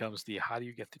it becomes the how do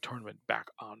you get the tournament back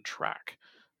on track?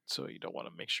 So you don't want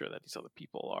to make sure that these other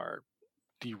people are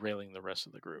derailing the rest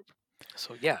of the group.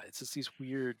 So yeah, it's just these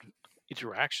weird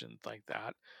interactions like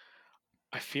that.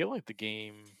 I feel like the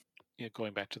game,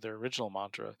 going back to their original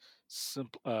mantra,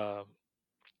 simpler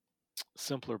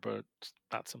but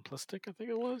not simplistic. I think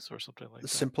it was, or something like that.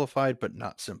 Simplified, but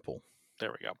not simple.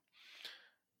 There we go.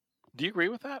 Do you agree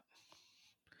with that?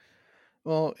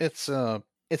 Well, it's a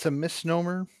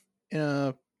misnomer in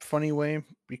a funny way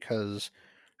because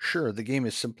sure, the game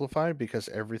is simplified because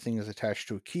everything is attached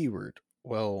to a keyword.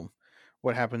 Well,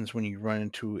 what happens when you run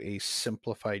into a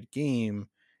simplified game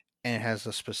and it has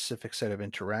a specific set of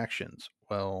interactions?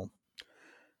 Well,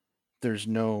 there's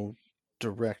no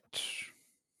direct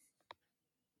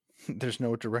there's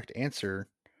no direct answer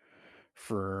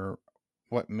for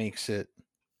what makes it.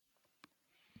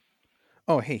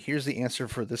 Oh, hey, here's the answer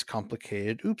for this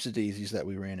complicated oopsie daisies that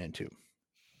we ran into.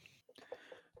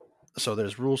 So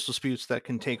there's rules disputes that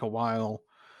can take a while.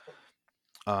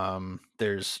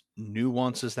 There's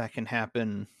nuances that can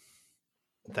happen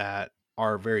that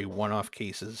are very one-off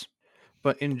cases,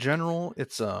 but in general,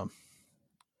 it's the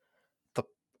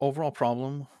overall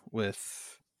problem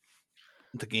with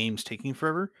the games taking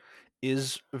forever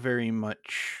is very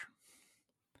much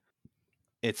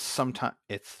it's sometimes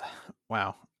it's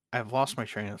wow, I've lost my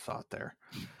train of thought there.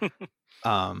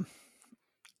 Um,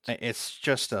 it's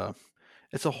just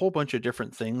it's a whole bunch of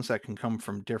different things that can come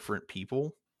from different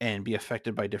people and be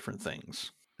affected by different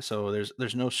things. So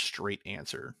there's no straight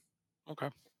answer. Okay,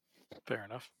 fair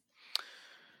enough.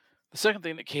 The second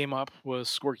thing that came up was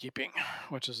scorekeeping,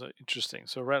 which is interesting.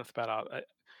 So right off the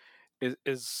bat,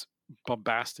 as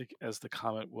bombastic as the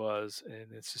comment was, and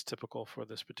it's just typical for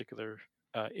this particular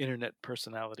internet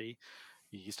personality.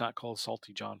 He's not called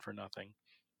Salty John for nothing.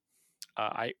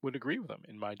 I would agree with him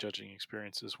in my judging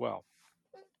experience as well.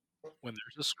 When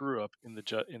there's a screw up in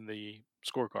the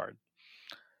scorecard,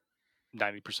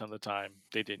 90% of the time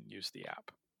they didn't use the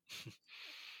app.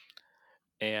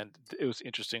 And it was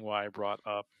interesting why I brought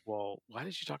up, well, why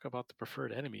did you talk about the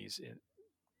preferred enemies?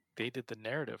 They did the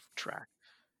narrative track.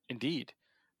 Indeed,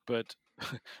 but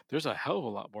there's a hell of a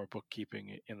lot more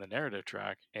bookkeeping in the narrative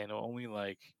track, and only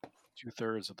like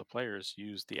 2/3 of the players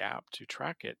used the app to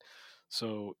track it.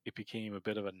 So it became a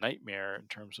bit of a nightmare in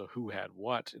terms of who had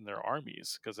what in their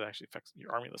armies, because it actually affects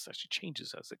your army list actually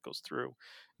changes as it goes through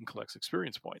and collects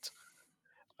experience points.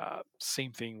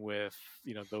 Same thing with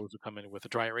those who come in with a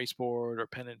dry erase board or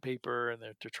pen and paper, and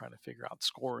they're trying to figure out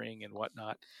scoring and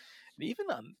whatnot. And even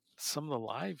on some of the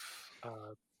live,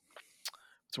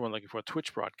 so we're looking for a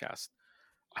Twitch broadcast.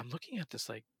 I'm looking at this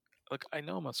like, look, I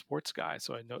know I'm a sports guy,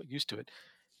 so I know used to it.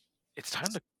 It's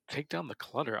time to take down the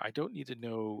clutter. I don't need to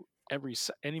know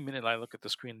any minute I look at the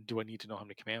screen. Do I need to know how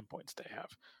many command points they have?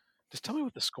 Just tell me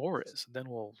what the score is, and then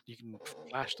you can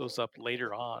flash those up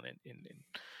later on, and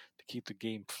to keep the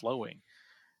game flowing.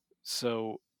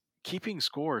 So keeping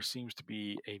score seems to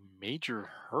be a major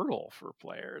hurdle for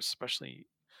players, especially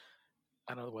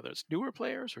I don't know whether it's newer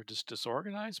players or just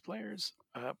disorganized players.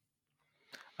 I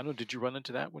don't know. Did you run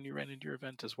into that when you ran into your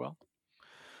event as well?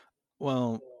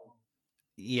 Well,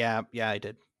 yeah, I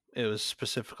did. It was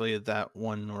specifically that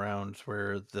one round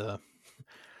where the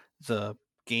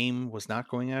game was not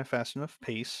going at a fast enough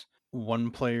pace. One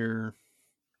player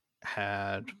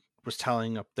had was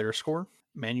tallying up their score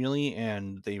manually,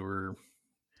 and they were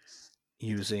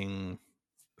using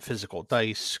physical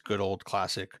dice, good old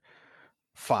classic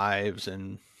fives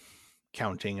and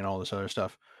counting and all this other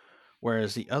stuff.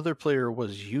 Whereas the other player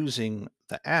was using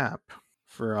the app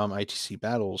for ITC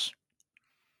battles,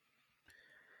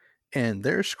 and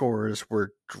their scores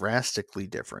were drastically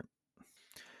different.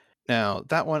 Now,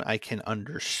 that one I can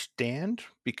understand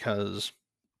because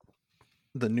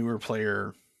the newer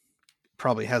player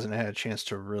probably hasn't had a chance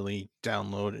to really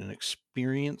download and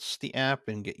experience the app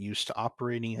and get used to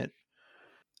operating it.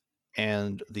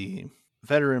 And the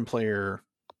veteran player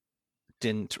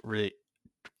didn't really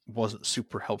wasn't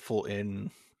super helpful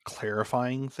in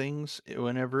clarifying things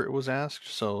whenever it was asked.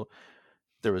 So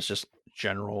there was just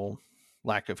general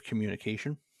lack of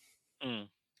communication. Mm,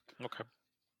 okay.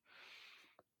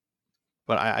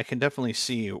 But I can definitely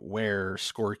see where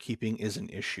scorekeeping is an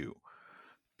issue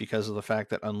because of the fact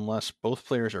that unless both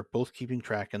players are both keeping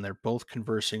track and they're both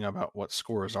conversing about what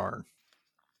scores are,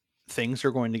 things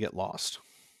are going to get lost.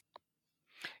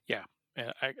 Yeah.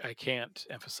 And I can't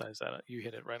emphasize that. You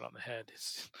hit it right on the head.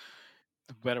 It's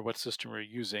no matter what system we're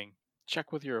using,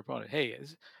 check with your opponent. Hey,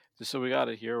 so we got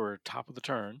it here. We're top of the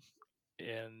turn,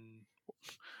 and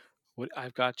what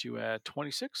I've got you at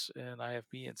 26, and I have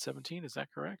me at 17. Is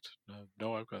that correct?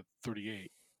 No, I've got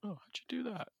 38. Oh, how'd you do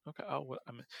that? Okay. Oh, what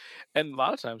and a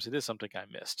lot of times it is something I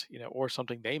missed, or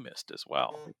something they missed as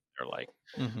well. They're like,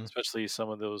 Hmm. especially some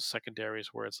of those secondaries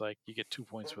where it's like you get 2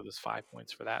 points for this, 5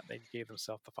 points for that. And they gave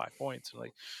themselves the 5 points. And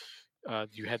like,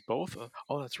 you had both.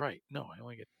 Oh, that's right. No, I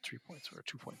only get 3 points or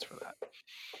 2 points for that.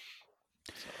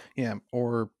 So, Yeah,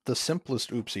 or the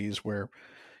simplest oopsies where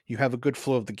you have a good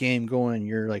flow of the game going.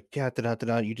 You're like, yeah, da da da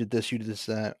da. You did this,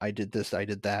 that. I did this, I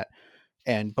did that,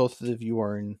 and both of you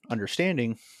are in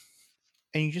understanding,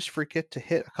 and you just forget to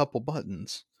hit a couple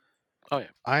buttons. oh yeah,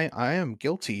 I am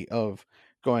guilty of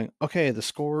going, okay, the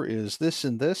score is this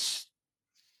and this.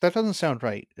 That doesn't sound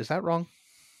right. Is that wrong?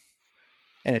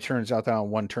 And it turns out that on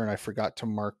one turn I forgot to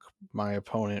mark my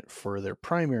opponent for their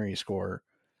primary score,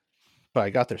 but I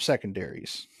got their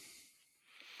secondaries.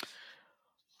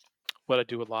 what I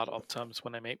do a lot all the times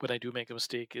when I do make a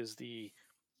mistake is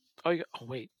oh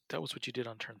wait, that was what you did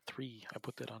on turn 3. I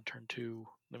put that on turn 2.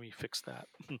 Let me fix that.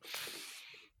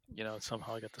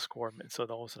 Somehow I got the score, and so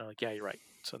all of a sudden I'm like, yeah, you're right.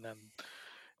 So then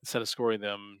instead of scoring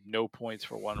them no points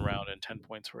for one round and 10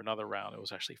 points for another round, it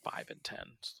was actually 5 and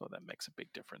 10. So that makes a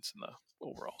big difference in the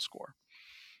overall score.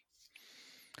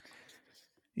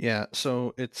 Yeah,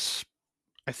 so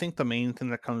I think the main thing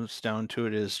that comes down to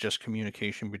it is just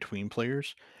communication between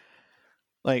players.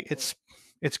 Like it's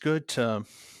good to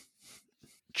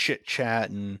chit chat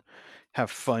and have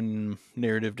fun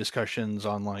narrative discussions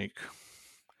on like,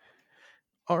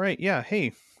 all right, yeah,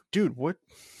 hey, dude,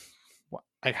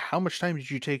 how much time did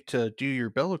you take to do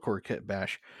your Bellacore kit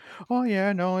bash? Oh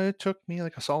yeah, no, it took me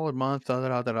like a solid month. Da, da,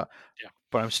 da, da, da. Yeah,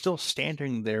 But I'm still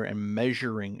standing there and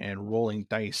measuring and rolling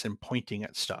dice and pointing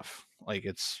at stuff. Like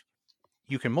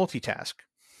you can multitask.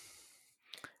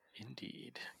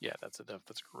 indeed. Yeah, that's a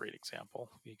great example.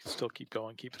 You can still keep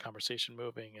going, keep the conversation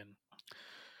moving, and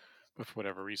but for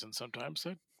whatever reason, sometimes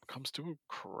that comes to a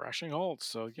crashing halt.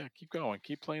 So yeah, keep going,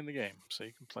 keep playing the game, so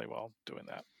you can play well doing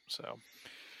that. So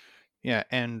Yeah,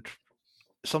 and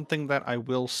something that I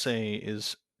will say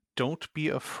is don't be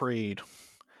afraid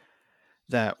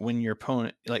that when your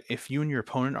opponent, like if you and your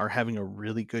opponent are having a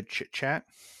really good chit chat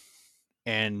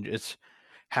and it's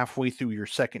halfway through your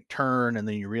second turn and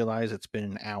then you realize it's been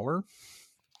an hour,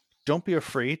 don't be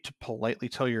afraid to politely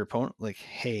tell your opponent, like,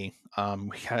 hey,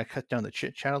 we gotta cut down the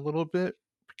chit chat a little bit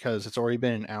because it's already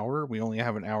been an hour. We only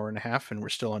have an hour and a half and we're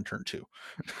still on turn two.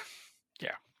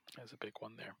 yeah, that's a big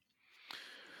one there.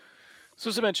 So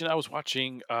as I mentioned, I was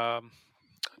watching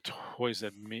Toys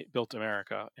That Built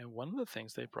America, and one of the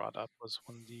things they brought up was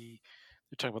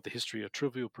they're talking about the history of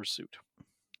Trivial Pursuit.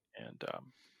 And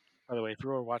by the way, if you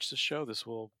ever watch this show, this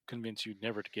will convince you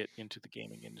never to get into the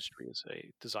gaming industry as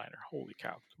a designer. Holy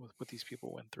cow, what these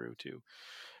people went through to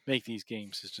make these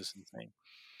games is just insane.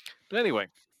 But anyway,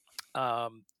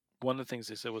 um, one of the things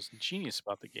they said was ingenious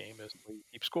about the game is where you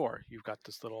keep score. You've got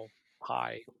this little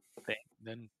pie thing. And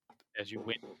then as you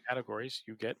win categories,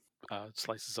 you get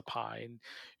slices of pie, and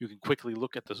you can quickly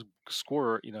look at the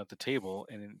score, at the table,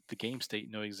 and in the game state,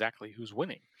 know exactly who's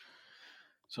winning.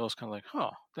 So I was kind of like,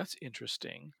 huh, that's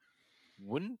interesting.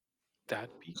 Wouldn't that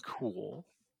be cool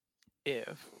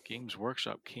if Games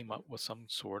Workshop came up with some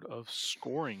sort of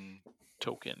scoring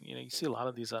token? You see a lot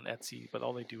of these on Etsy, but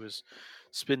all they do is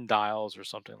spin dials or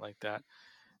something like that.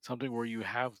 Something where you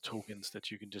have tokens that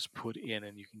you can just put in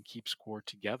and you can keep score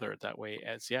together. That way,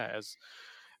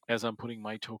 as I'm putting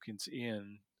my tokens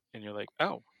in, and you're like,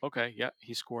 oh, okay, yeah,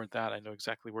 he scored that. I know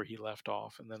exactly where he left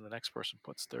off, and then the next person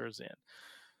puts theirs in.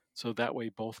 So that way,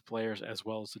 both players, as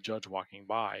well as the judge walking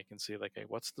by, can see like, hey,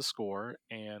 what's the score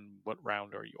and what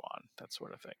round are you on? That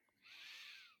sort of thing.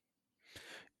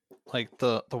 Like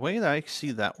the way that I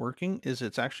see that working is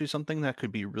it's actually something that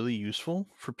could be really useful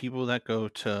for people that go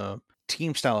to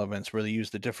team style events where they use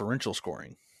the differential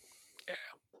scoring. Yeah.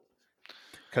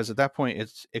 Because at that point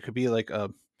it could be like a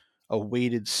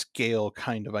weighted scale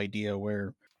kind of idea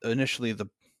where initially the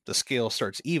scale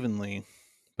starts evenly,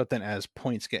 but then as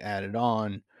points get added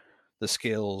on, the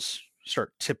scales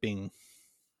start tipping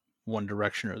one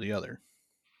direction or the other.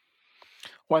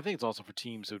 Well, I think it's also for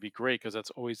teams. It would be great because that's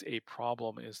always a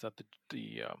problem. Is that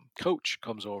the coach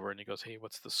comes over and he goes, "Hey,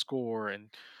 what's the score?"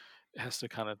 and has to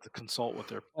kind of consult with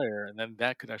their player, and then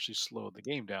that could actually slow the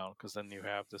game down because then you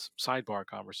have this sidebar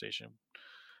conversation.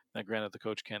 Now, granted, the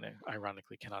coach can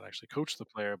ironically cannot actually coach the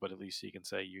player, but at least he can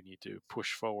say, "You need to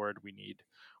push forward. We need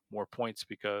more points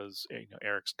because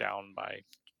Eric's down by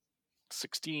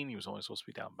 16. He was only supposed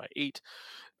to be down by 8.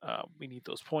 We need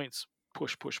those points.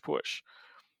 Push, push, push."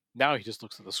 Now he just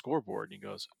looks at the scoreboard and he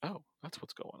goes, "Oh, that's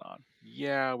what's going on.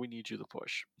 Yeah, we need you to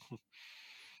push."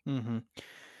 Hmm.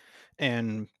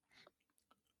 And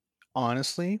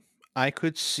honestly, I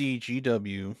could see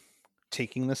GW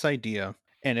taking this idea,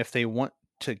 and if they want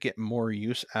to get more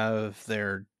use out of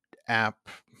their app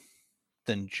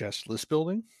than just list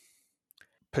building,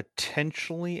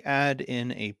 potentially add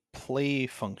in a play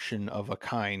function of a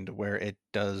kind where it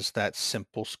does that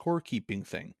simple scorekeeping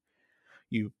thing.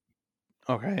 You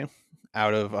okay,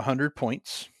 out of 100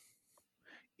 points,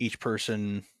 each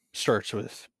person starts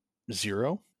with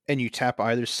 0, and you tap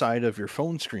either side of your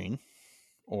phone screen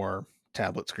or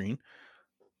tablet screen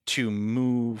to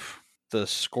move the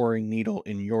scoring needle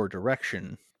in your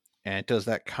direction. And it does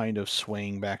that kind of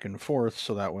swaying back and forth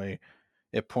so that way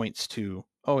it points to,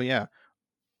 oh, yeah,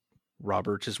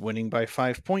 Robert is winning by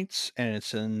 5 points and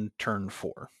it's in turn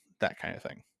 4, that kind of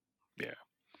thing. Yeah.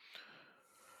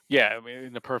 Yeah, I mean,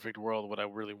 in the perfect world, what I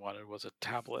really wanted was a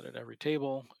tablet at every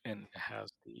table and it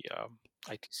has the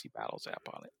ITC Battles app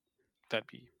on it. That'd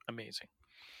be amazing.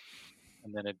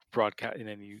 And then it broadcast, and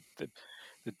then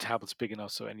the tablet's big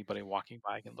enough so anybody walking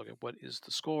by can look at what is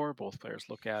the score. Both players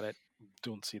look at it.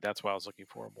 Don't see. That's why I was looking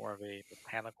for more of a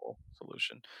mechanical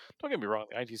solution. Don't get me wrong.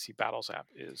 The ITC Battles app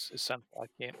is essential. I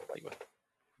can't play with it at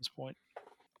this point.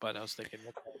 But I was thinking,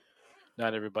 okay,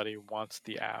 not everybody wants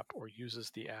the app or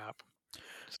uses the app.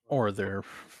 So, Or their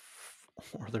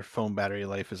phone battery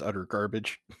life is utter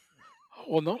garbage.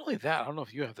 well, not only that, I don't know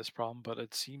if you have this problem, but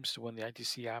it seems to when the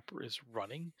ITC app is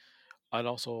running, I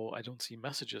don't see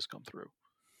messages come through.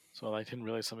 So I didn't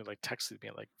realize somebody like texted me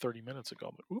like 30 minutes ago.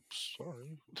 I'm like, oops,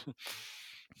 sorry.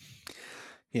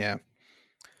 Yeah.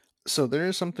 So there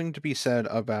is something to be said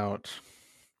about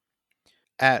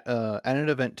at an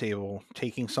event table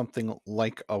taking something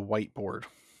like a whiteboard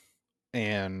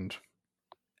and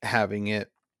having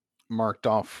it marked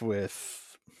off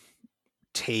with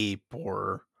tape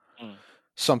or Mm,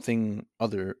 something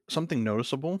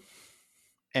noticeable,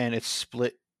 and it's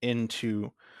split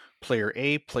into player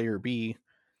A, player B,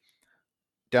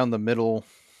 down the middle,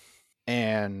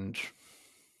 and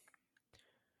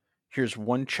here's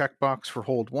one checkbox for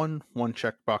hold one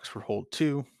checkbox for hold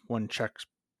two, one check,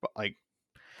 like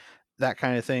that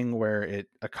kind of thing where it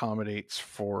accommodates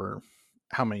for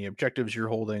how many objectives you're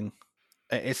holding.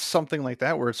 It's something like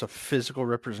that where it's a physical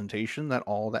representation that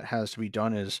all that has to be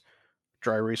done is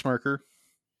dry erase marker,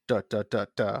 dot, dot, dot,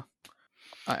 dot.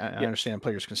 I yeah, understand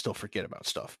players can still forget about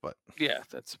stuff, but yeah.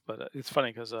 That's but it's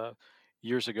funny because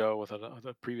years ago with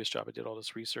a previous job, I did all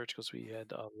this research because we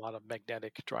had a lot of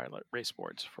magnetic race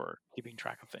boards for keeping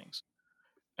track of things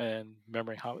and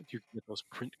remembering how you can get those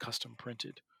custom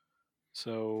printed.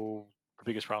 So the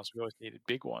biggest problems we always needed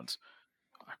big ones.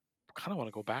 I kind of want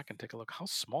to go back and take a look. How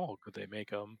small could they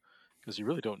make them? Because you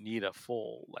really don't need a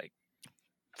full like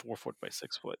 4 foot by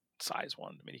 6 foot size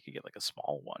one. I mean, you could get like a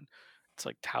small one. It's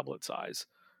like tablet size.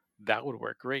 That would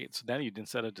work great. So then you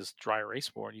instead of just dry erase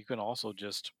board, you can also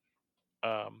just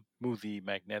move the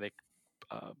magnetic,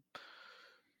 uh,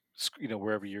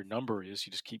 wherever your number is.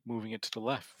 You just keep moving it to the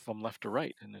left, from left to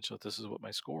right, and then so this is what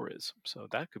my score is. So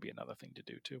that could be another thing to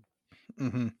do too.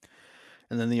 hmm.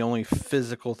 And then the only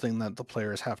physical thing that the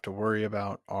players have to worry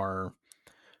about are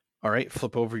all right,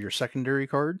 flip over your secondary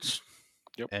cards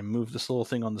Yep. and move this little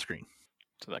thing on the screen.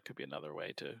 So that could be another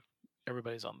way to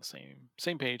everybody's on the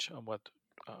same page on what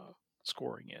uh,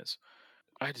 scoring is.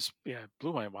 I just yeah, it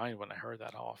blew my mind when I heard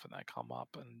that how often that come up,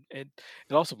 and it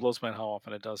also blows my mind how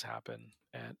often it does happen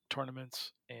at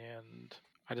tournaments, and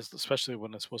I just especially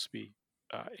when it's supposed to be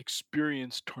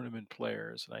experienced tournament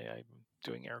players, and I'm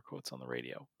doing air quotes on the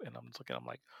radio, and I'm just looking, I'm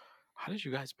like, how did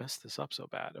you guys mess this up so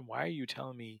bad, and why are you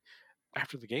telling me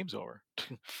after the game's over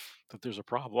that there's a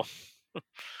problem?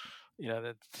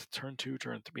 That turn two,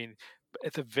 turn three. I mean,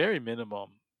 at the very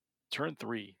minimum, turn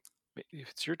three. if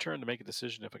it's your turn to make a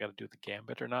decision if I got to do the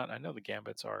gambit or not. I know the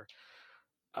gambits are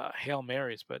hail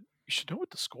marys, but you should know what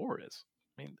the score is.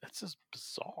 I mean, that's just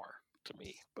bizarre to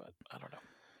me, but I don't know.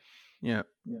 Yeah,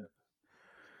 Yeah.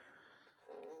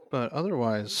 but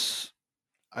otherwise,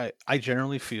 I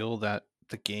generally feel that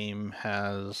the game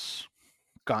has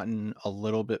gotten a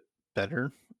little bit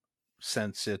better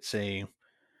since it's a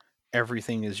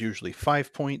everything is usually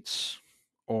 5 points,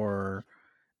 or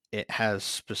it has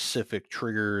specific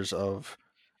triggers of,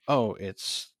 oh,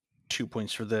 it's 2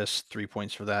 points for this, 3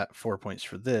 points for that, 4 points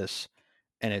for this,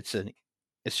 and it's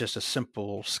just a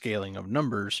simple scaling of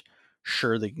numbers.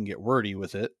 Sure, they can get wordy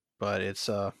with it, but it's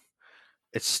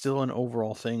still an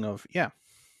overall thing of, yeah,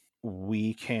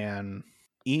 we can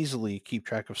easily keep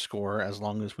track of score as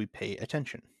long as we pay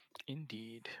attention.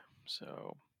 Indeed.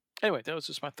 So, anyway, that was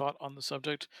just my thought on the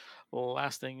subject.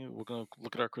 Last thing, we're going to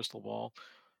look at our crystal ball.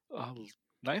 Uh,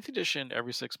 Ninth edition,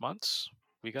 every 6 months,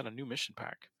 we got a new mission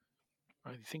pack.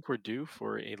 I think we're due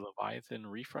for a Leviathan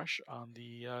refresh on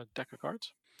the deck of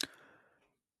cards.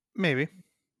 Maybe,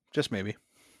 just maybe.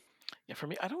 Yeah, for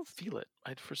me, I don't feel it.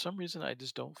 For some reason, I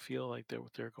just don't feel like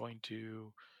they're going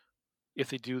to. If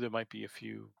they do, there might be a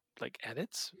few like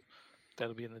edits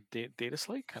that'll be in the data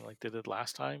slate, kind of like they did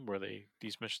last time, where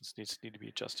these missions need to be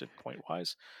adjusted point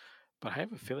wise. But I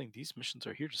have a feeling these missions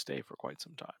are here to stay for quite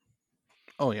some time.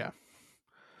 Oh yeah,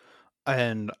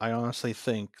 and I honestly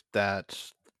think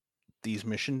that these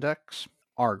mission decks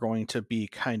are going to be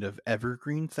kind of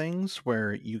evergreen things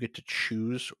where you get to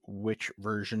choose which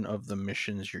version of the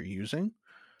missions you're using,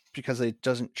 because it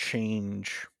doesn't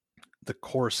change the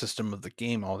core system of the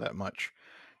game all that much.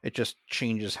 It just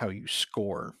changes how you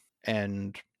score.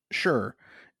 And sure,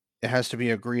 it has to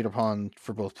be agreed upon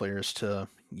for both players to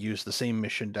use the same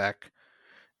mission deck.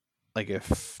 Like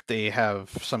if they have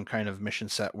some kind of mission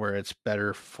set where it's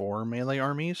better for melee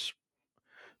armies,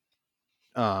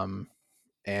 um,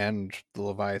 and the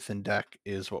Leviathan deck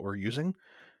is what we're using,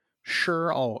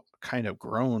 sure, I'll kind of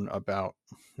groan about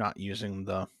not using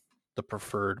the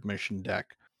preferred mission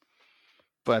deck.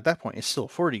 But at that point, it's still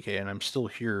 40k, and I'm still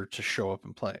here to show up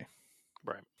and play.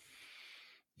 Right.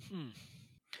 Hmm.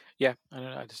 Yeah, I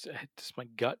don't know. Just my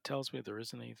gut tells me there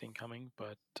isn't anything coming,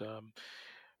 but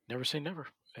never say never.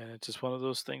 And it's just one of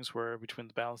those things where between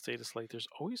the balanced data slate, there's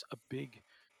always a big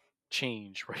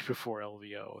change right before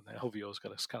LVO, and then LVO's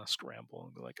got to kind of scramble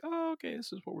and be like, "Oh, okay,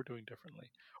 this is what we're doing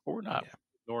differently," or we're not Yeah,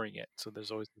 ignoring it. So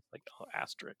there's always this like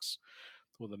asterisks.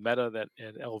 Well, the meta that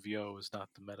at LVO is not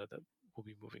the meta that will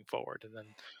be moving forward, and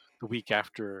then the week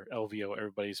after LVO,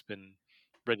 everybody's been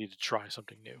ready to try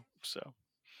something new. So,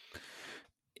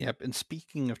 yep. And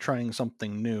speaking of trying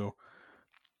something new,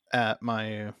 at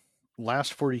my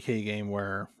last 40k game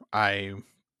where I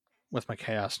with my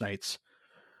Chaos Knights,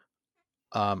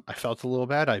 I felt a little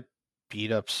bad. I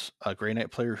beat up a Grey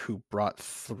Knight player who brought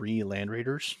 3 Land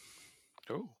Raiders.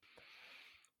 oh,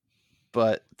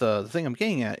 But the thing I'm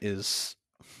getting at is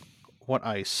what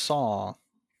I saw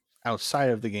outside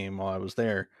of the game while I was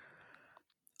there.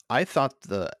 I thought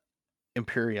the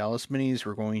Imperialis minis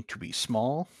were going to be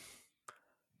small.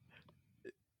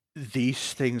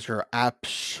 These things are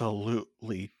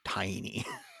absolutely tiny.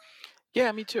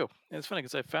 yeah, me too. And it's funny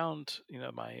because I found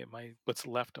my what's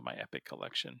left of my Epic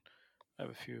collection. I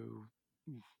have a few.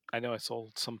 I know I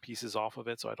sold some pieces off of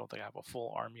it, so I don't think I have a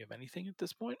full army of anything at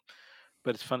this point.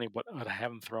 But it's funny what I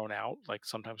haven't thrown out. Like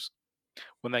sometimes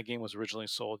when that game was originally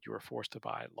sold, you were forced to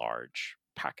buy large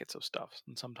packets of stuff,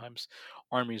 and sometimes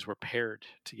armies were paired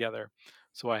together.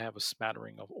 So I have a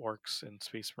smattering of orcs and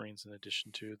space marines in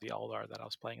addition to the Eldar that I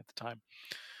was playing at the time.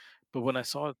 But when I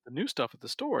saw the new stuff at the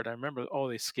store, and I remember, oh,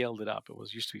 they scaled it up. It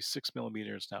was used to be 6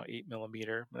 millimeters, now 8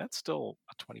 millimeter. And that's still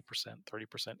a 20%,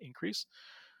 30% increase.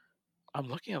 I'm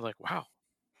looking at like, wow,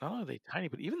 not only are they tiny,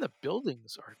 but even the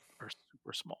buildings are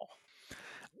super small. I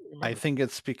I remember. think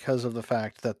it's because of the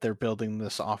fact that they're building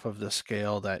this off of the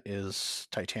scale that is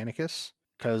Titanicus,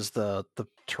 because the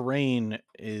terrain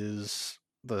is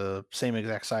the same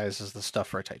exact size as the stuff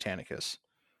for Titanicus.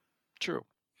 True.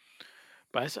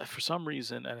 But for some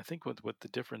reason, and I think what the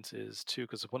difference is too,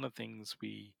 because one of the things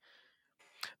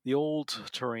the old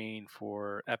terrain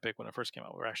for Epic when it first came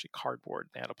out were actually cardboard.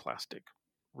 They had a plastic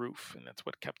roof, and that's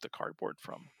what kept the cardboard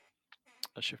from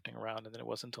shifting around. And then it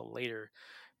wasn't until later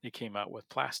they came out with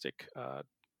plastic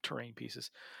terrain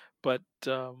pieces. But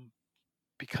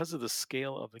because of the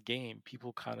scale of the game,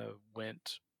 people kind of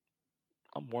went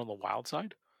more on the wild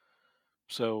side.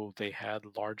 So they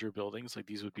had larger buildings, like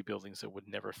these would be buildings that would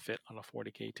never fit on a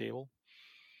 40k table.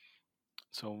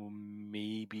 So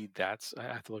maybe I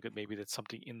have to look at maybe that's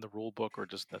something in the rule book or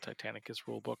just the Titanicus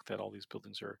rule book that all these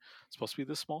buildings are supposed to be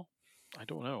this small. I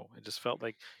don't know. It just felt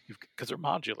like you've because they're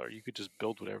modular. You could just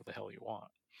build whatever the hell you want.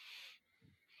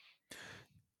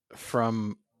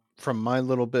 From my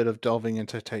little bit of delving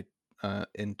into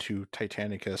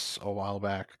Titanicus a while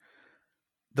back,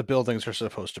 the buildings are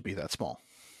supposed to be that small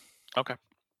Okay.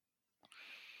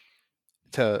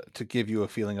 to give you a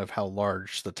feeling of how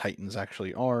large the Titans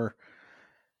actually are.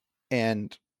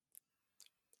 And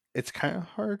it's kind of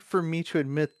hard for me to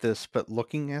admit this, but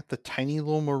looking at the tiny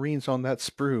little Marines on that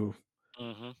sprue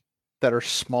Hmm. that are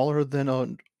smaller than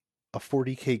a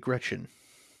 40K Gretchen,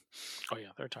 Oh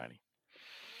yeah, they're tiny.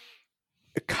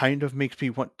 it kind of makes me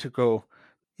want to go,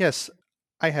 yes,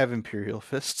 I have Imperial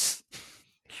fists.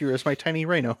 Here is my tiny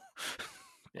Rhino.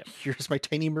 Yeah. Here's my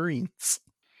tiny Marines.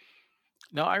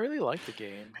 No, I really like the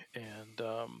game, and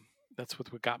that's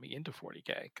what got me into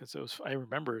 40K because it was. I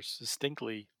remember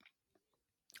distinctly.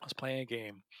 I was playing a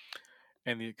game,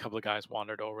 and a couple of guys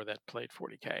wandered over that played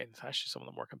 40K, and it's actually some of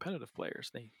the more competitive players.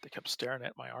 They kept staring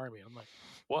at my army, and I'm like,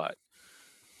 "What?"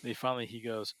 They finally he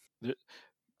goes,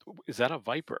 "Is that a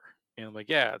Viper?" And I'm like,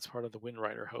 "Yeah, it's part of the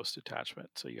Windrider host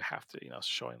attachment, so you have to,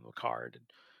 show him the card."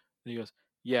 And he goes,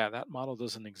 "Yeah, that model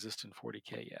doesn't exist in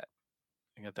 40K yet."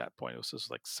 And at that point, it was just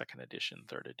like second edition,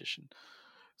 third edition.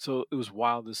 So it was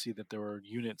wild to see that there were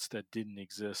units that didn't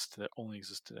exist that only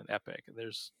existed in Epic. And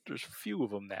there's few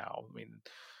of them now. I mean,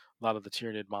 a lot of the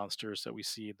Tyranid monsters that we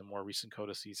see in the more recent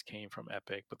codices came from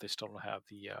Epic, but they still don't have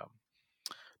the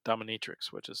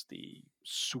Dominatrix, which is the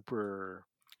super.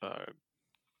 Uh,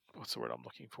 what's the word I'm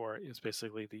looking for? It's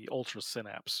basically the Ultra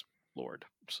Synapse Lord.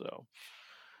 So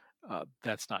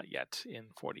that's not yet in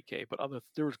 40K, but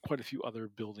there were quite a few other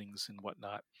buildings and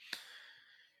whatnot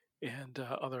and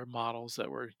other models that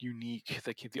were unique.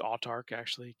 The Autarch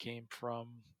actually came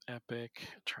from Epic.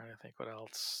 I'm trying to think what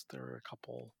else. There were a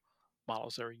couple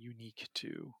models that were unique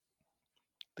to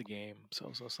the game, so I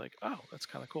was like, oh, that's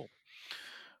kind of cool.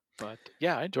 But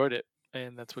yeah, I enjoyed it,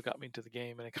 and that's what got me into the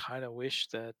game. And I kind of wish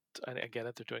that I get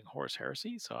it. They're doing Horus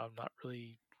Heresy, so I'm not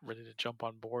really ready to jump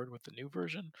on board with the new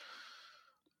version.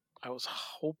 I was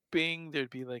hoping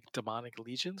there'd be like demonic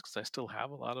legions because I still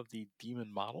have a lot of the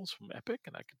demon models from Epic,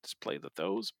 and I could display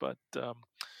those. But from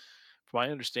what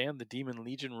I understand, the demon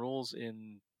legion rules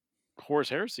in Horus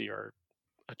Heresy are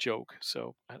a joke.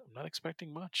 So I'm not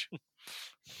expecting much.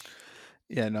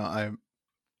 Yeah, no, I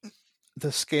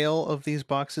the scale of these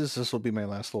boxes, this will be my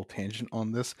last little tangent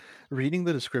on this. Reading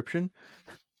the description,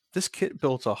 this kit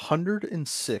builds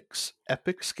 106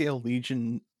 epic scale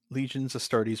Legions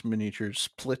Astartes miniatures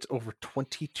split over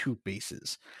 22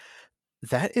 bases.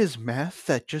 That is math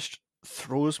that just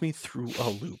throws me through a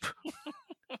loop.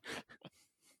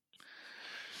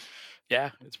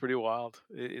 Yeah, it's pretty wild.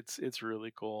 It's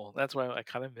really cool. That's why I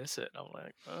kind of miss it. I'm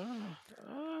like,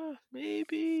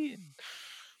 maybe. And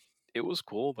it was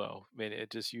cool though. I mean, it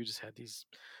just you just had these,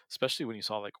 especially when you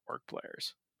saw like orc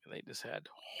players, and they just had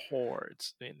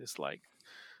hordes. I mean, this like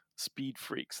speed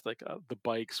freaks. Like the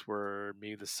bikes were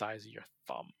maybe the size of your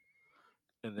thumb,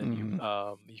 and then you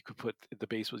Mhm. you could put the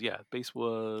base was base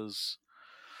was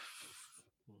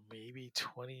maybe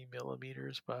 20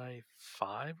 millimeters by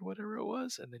 5, whatever it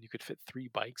was, and then you could fit 3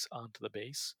 bikes onto the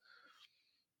base,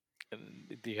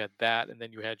 and you had that, and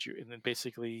then you had your, and then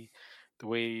basically the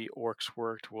way orcs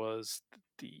worked was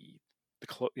the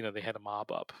they had a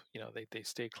mob up, they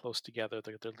stayed close together,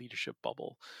 their leadership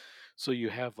bubble. So you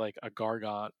have like a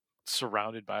Gargant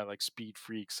surrounded by like speed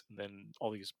freaks, and then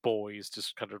all these boys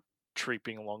just kind of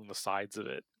tripping along the sides of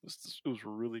it. It was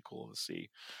really cool to see.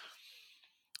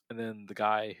 And then the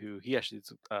guy who he actually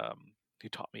who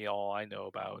taught me all I know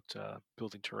about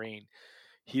building terrain,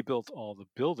 he built all the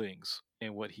buildings,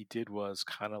 and what he did was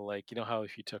kind of like, how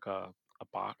if you took a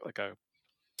box like a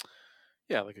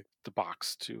yeah like the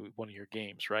box to one of your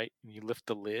games, right, and you lift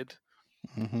the lid,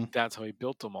 Mhm. that's how he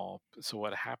built them all. So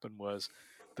what happened was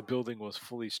the building was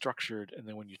fully structured, and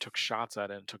then when you took shots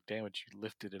at it and took damage, you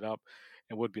lifted it up,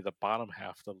 and would be the bottom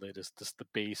half of the lid is just the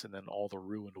base, and then all the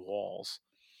ruined walls.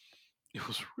 It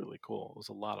was really cool. It was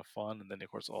a lot of fun, and then of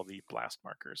course all the blast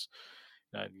markers.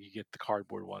 You get the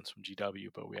cardboard ones from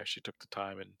GW, but we actually took the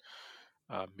time and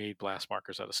made blast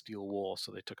markers out of steel wool,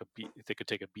 so they could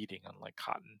take a beating on like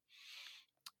cotton.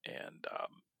 And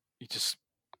you just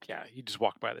you just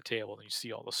walk by the table and you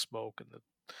see all the smoke and the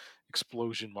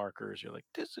explosion markers. You're like,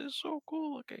 this is so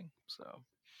cool looking. So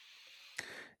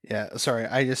Yeah, sorry,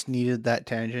 I just needed that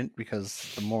tangent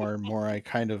because the more and more I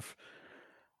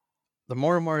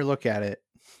look at it,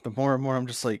 the more and more I'm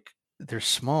just like, they're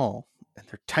small and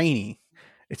they're tiny.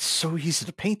 It's so easy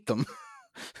to paint them.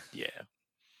 yeah,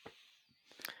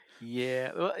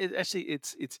 yeah. Well, actually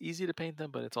it's easy to paint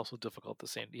them, but it's also difficult at the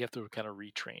same. You have to kind of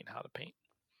retrain how to paint.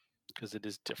 because it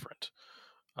is different.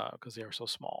 Because they are so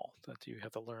small that you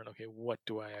have to learn. Okay, what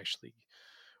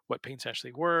paints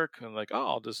actually work, and like, oh,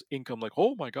 I'll just ink them. Like,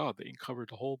 oh my god, the ink covered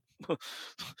the whole.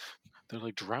 They're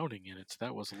like drowning in it.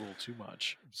 That was a little too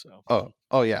much. So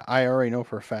Oh yeah, I already know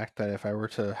for a fact that if I were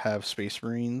to have Space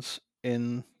Marines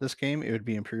in this game, it would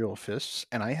be Imperial Fists,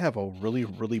 and I have a really,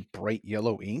 really bright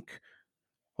yellow ink,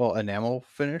 well, enamel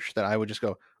finish that I would just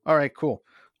go, all right, cool.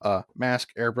 Mask,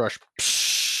 airbrush.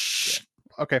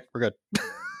 yeah, Okay, we're good.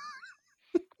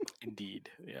 indeed,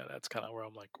 yeah, that's kind of where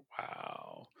I'm like,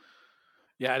 wow.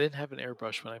 Yeah, I didn't have an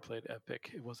airbrush when I played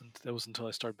Epic. That was until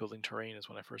I started building terrain is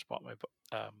when I first bought my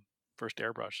first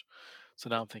airbrush. So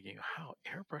now I'm thinking, how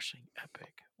airbrushing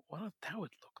Epic? What that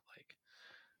would look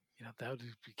like? That would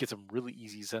get some really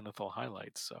easy Zenithal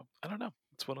highlights. So I don't know.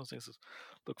 It's one of those things.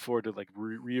 Look forward to like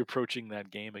reapproaching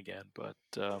that game again, but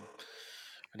I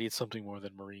need something more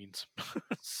than Marines.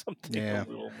 Something a Yeah,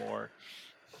 little more.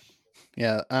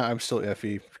 yeah, I'm still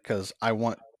iffy because I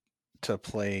want to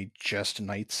play just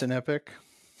Knights in Epic.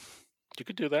 You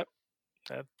could do that.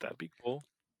 That'd be cool.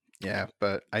 Yeah,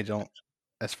 but I don't.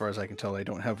 As far as I can tell, I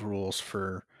don't have rules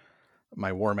for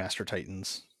my War Master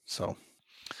Titans. So,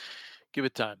 Give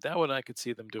it time. That one I could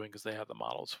see them doing because they have the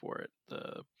models for it.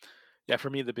 Yeah, for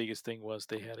me the biggest thing was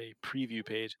they had a preview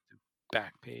page,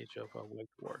 back page of White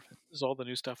Dwarf. This is all the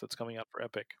new stuff that's coming out for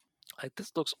Epic. Like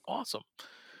this looks awesome.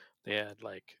 They had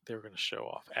like they were going to show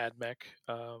off AdMech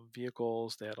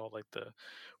vehicles. They had all like the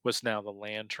what's now the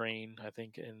land train. I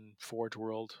think in Forge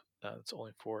World, it's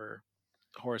only for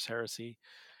Horus Heresy.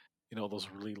 Those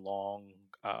really long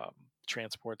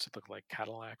transports that look like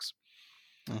Cadillacs.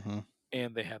 mhm.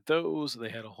 And they had those. They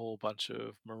had a whole bunch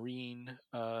of marine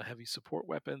heavy support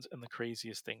weapons. And the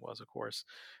craziest thing was, of course,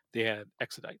 they had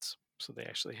Exodites. So they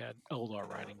actually had Eldar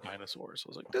riding dinosaurs. I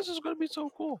was like, this is going to be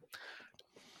so cool.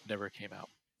 Never came out.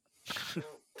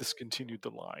 Discontinued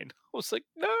the line. I was like,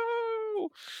 no.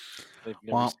 They've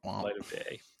never Womp seen the womp. light of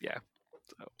day. Yeah.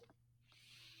 So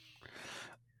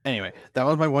Anyway, that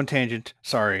was my one tangent.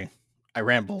 Sorry, I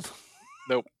rambled.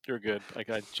 nope, you're good. Like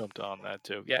I jumped on that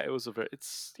too. Yeah, it was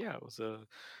a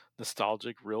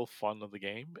nostalgic, real fun of the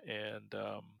game, and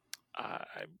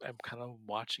I'm kind of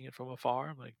watching it from afar.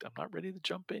 I'm like, I'm not ready to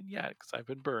jump in yet because I've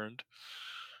been burned.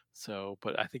 So,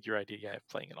 but I think your idea, yeah,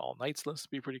 playing an all knights list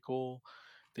would be pretty cool.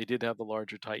 They did have the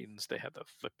larger titans. They had the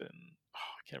flippin',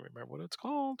 I can't remember what it's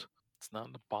called. It's not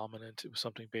an abominant. It was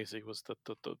something basic. It was the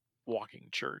walking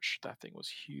church. That thing was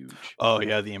huge. Oh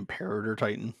yeah, the Imperator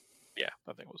Titan. Yeah,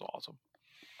 that thing was awesome.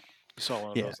 You saw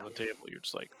one of Yeah, those on the table. You're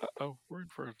just like, oh, we're in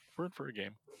for a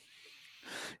game.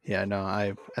 yeah.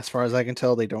 No, as far as I can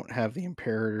tell, they don't have the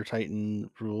Imperator Titan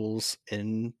rules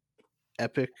in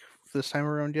Epic this time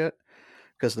around yet.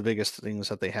 Because the biggest things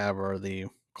that they have are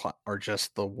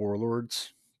just the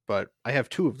warlords. But I have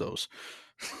two of those,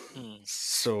 Mm,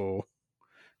 so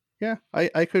yeah,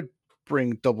 I could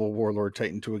bring double Warlord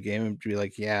Titan to a game and be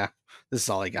like, yeah, this is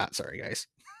all I got. Sorry, guys.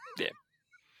 yeah,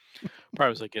 probably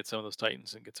was like get some of those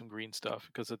titans and get some green stuff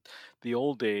because the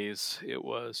old days it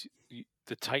was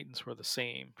the titans were the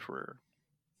same for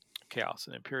chaos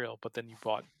and imperial, but then you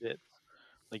bought bits.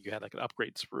 Like you had like an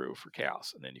upgrade sprue for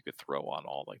chaos, and then you could throw on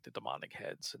all like the demonic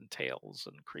heads and tails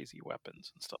and crazy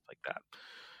weapons and stuff like that.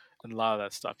 And a lot of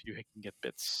that stuff you can get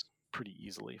bits pretty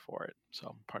easily for it. So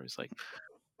I'm probably just like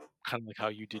kind of like how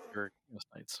you did your Chaos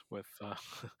Knights with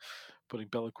putting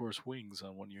Bellacor's wings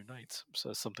on one of your knights.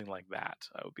 So something like that,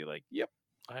 I would be like, "Yep,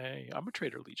 I'm a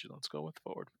Traitor Legion. Let's go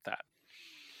forward with that."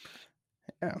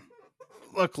 Yeah.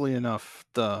 Luckily enough,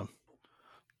 the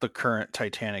current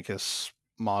Titanicus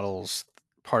models,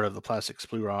 part of the plastic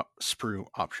sprue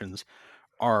options,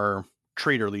 are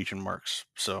Trader Legion marks,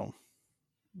 so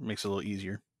it makes it a little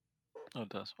easier. Oh, it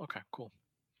does. Okay, cool.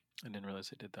 I didn't realize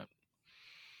they did that.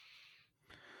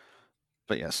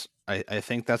 But yes, I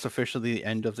think that's officially the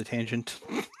end of the tangent.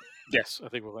 Yes, I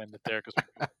think we'll end it there because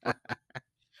we're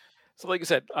so, like I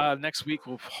said, next week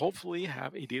we'll hopefully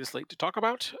have a data slate to talk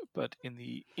about. But in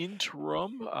the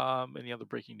interim, any other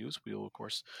breaking news, we will, of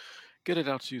course, get it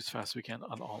out to you as fast as we can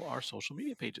on all our social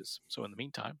media pages. So, in the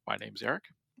meantime, my name's Eric.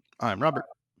 I'm Robert.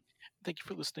 Thank you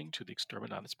for listening to the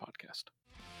Exterminatus podcast.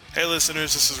 Hey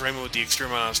listeners, this is Raymond with the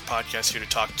Exterminatus podcast here to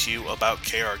talk to you about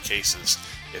KR cases.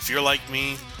 If you're like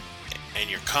me and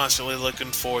you're constantly looking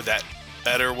for that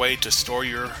better way to store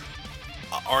your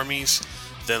armies,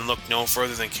 then look no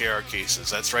further than KR cases.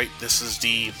 That's right, this is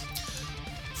the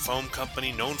foam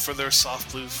company known for their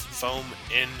soft blue foam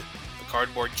in the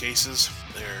cardboard cases.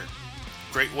 They're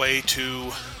a great way to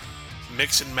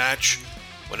mix and match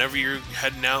whenever you're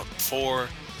heading out for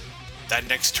that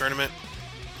next tournament.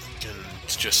 You can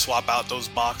just swap out those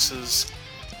boxes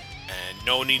and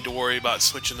No need to worry about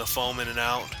switching the foam in and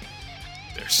out.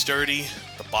 They're sturdy,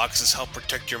 the boxes help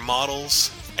protect your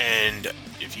models, and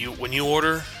when you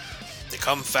order, they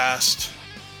come fast,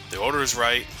 the order is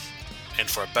right, and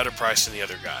for a better price than the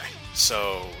other guy.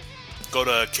 So go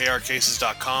to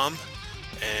krcases.com,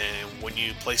 and when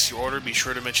you place your order, be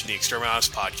sure to mention the Exterminatus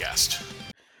podcast.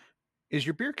 Is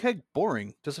your beer keg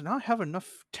boring? Does it not have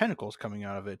enough tentacles coming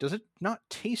out of it? Does it not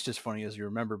taste as funny as you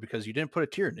remember because you didn't put a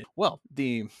tear in it? Well,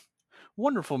 the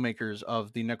wonderful makers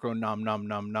of the Necro Nom Nom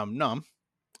Nom Nom Nom,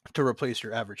 to replace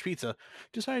your average pizza,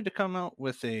 decided to come out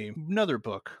with another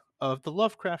book of the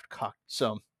Lovecraft cocktail.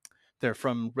 So they're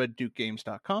from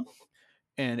reddukegames.com,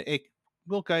 and it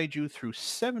will guide you through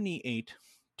 78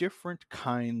 different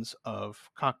kinds of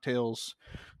cocktails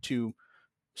to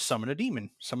summon a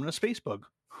demon, summon a space bug.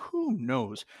 Who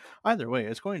knows? Either way,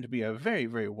 it's going to be a very,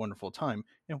 very wonderful time,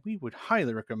 and we would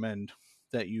highly recommend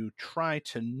that you try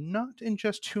to not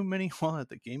ingest too many while at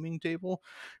the gaming table,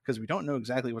 because we don't know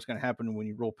exactly what's going to happen when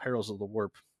you roll Perils of the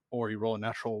Warp or you roll a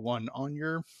natural 1 on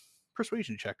your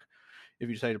persuasion check if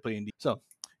you decide to play D&D. So,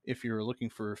 if you're looking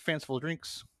for fanciful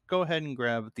drinks, go ahead and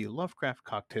grab the Lovecraft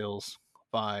cocktails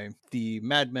by the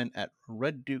madmen at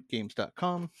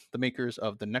reddukegames.com, the makers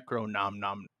of the Necro Nom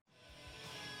Nom.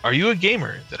 Are you a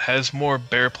gamer that has more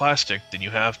bare plastic than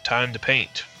you have time to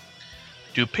paint?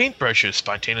 Do paintbrushes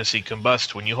spontaneously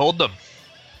combust when you hold them?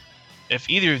 If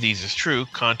either of these is true,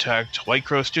 contact White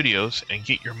Crow Studios and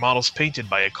get your models painted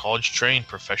by a college-trained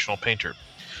professional painter.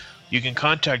 You can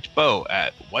contact Bo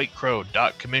at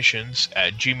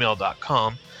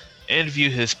whitecrow.commissions@gmail.com and view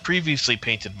his previously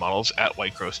painted models at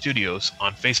White Crow Studios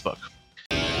on Facebook.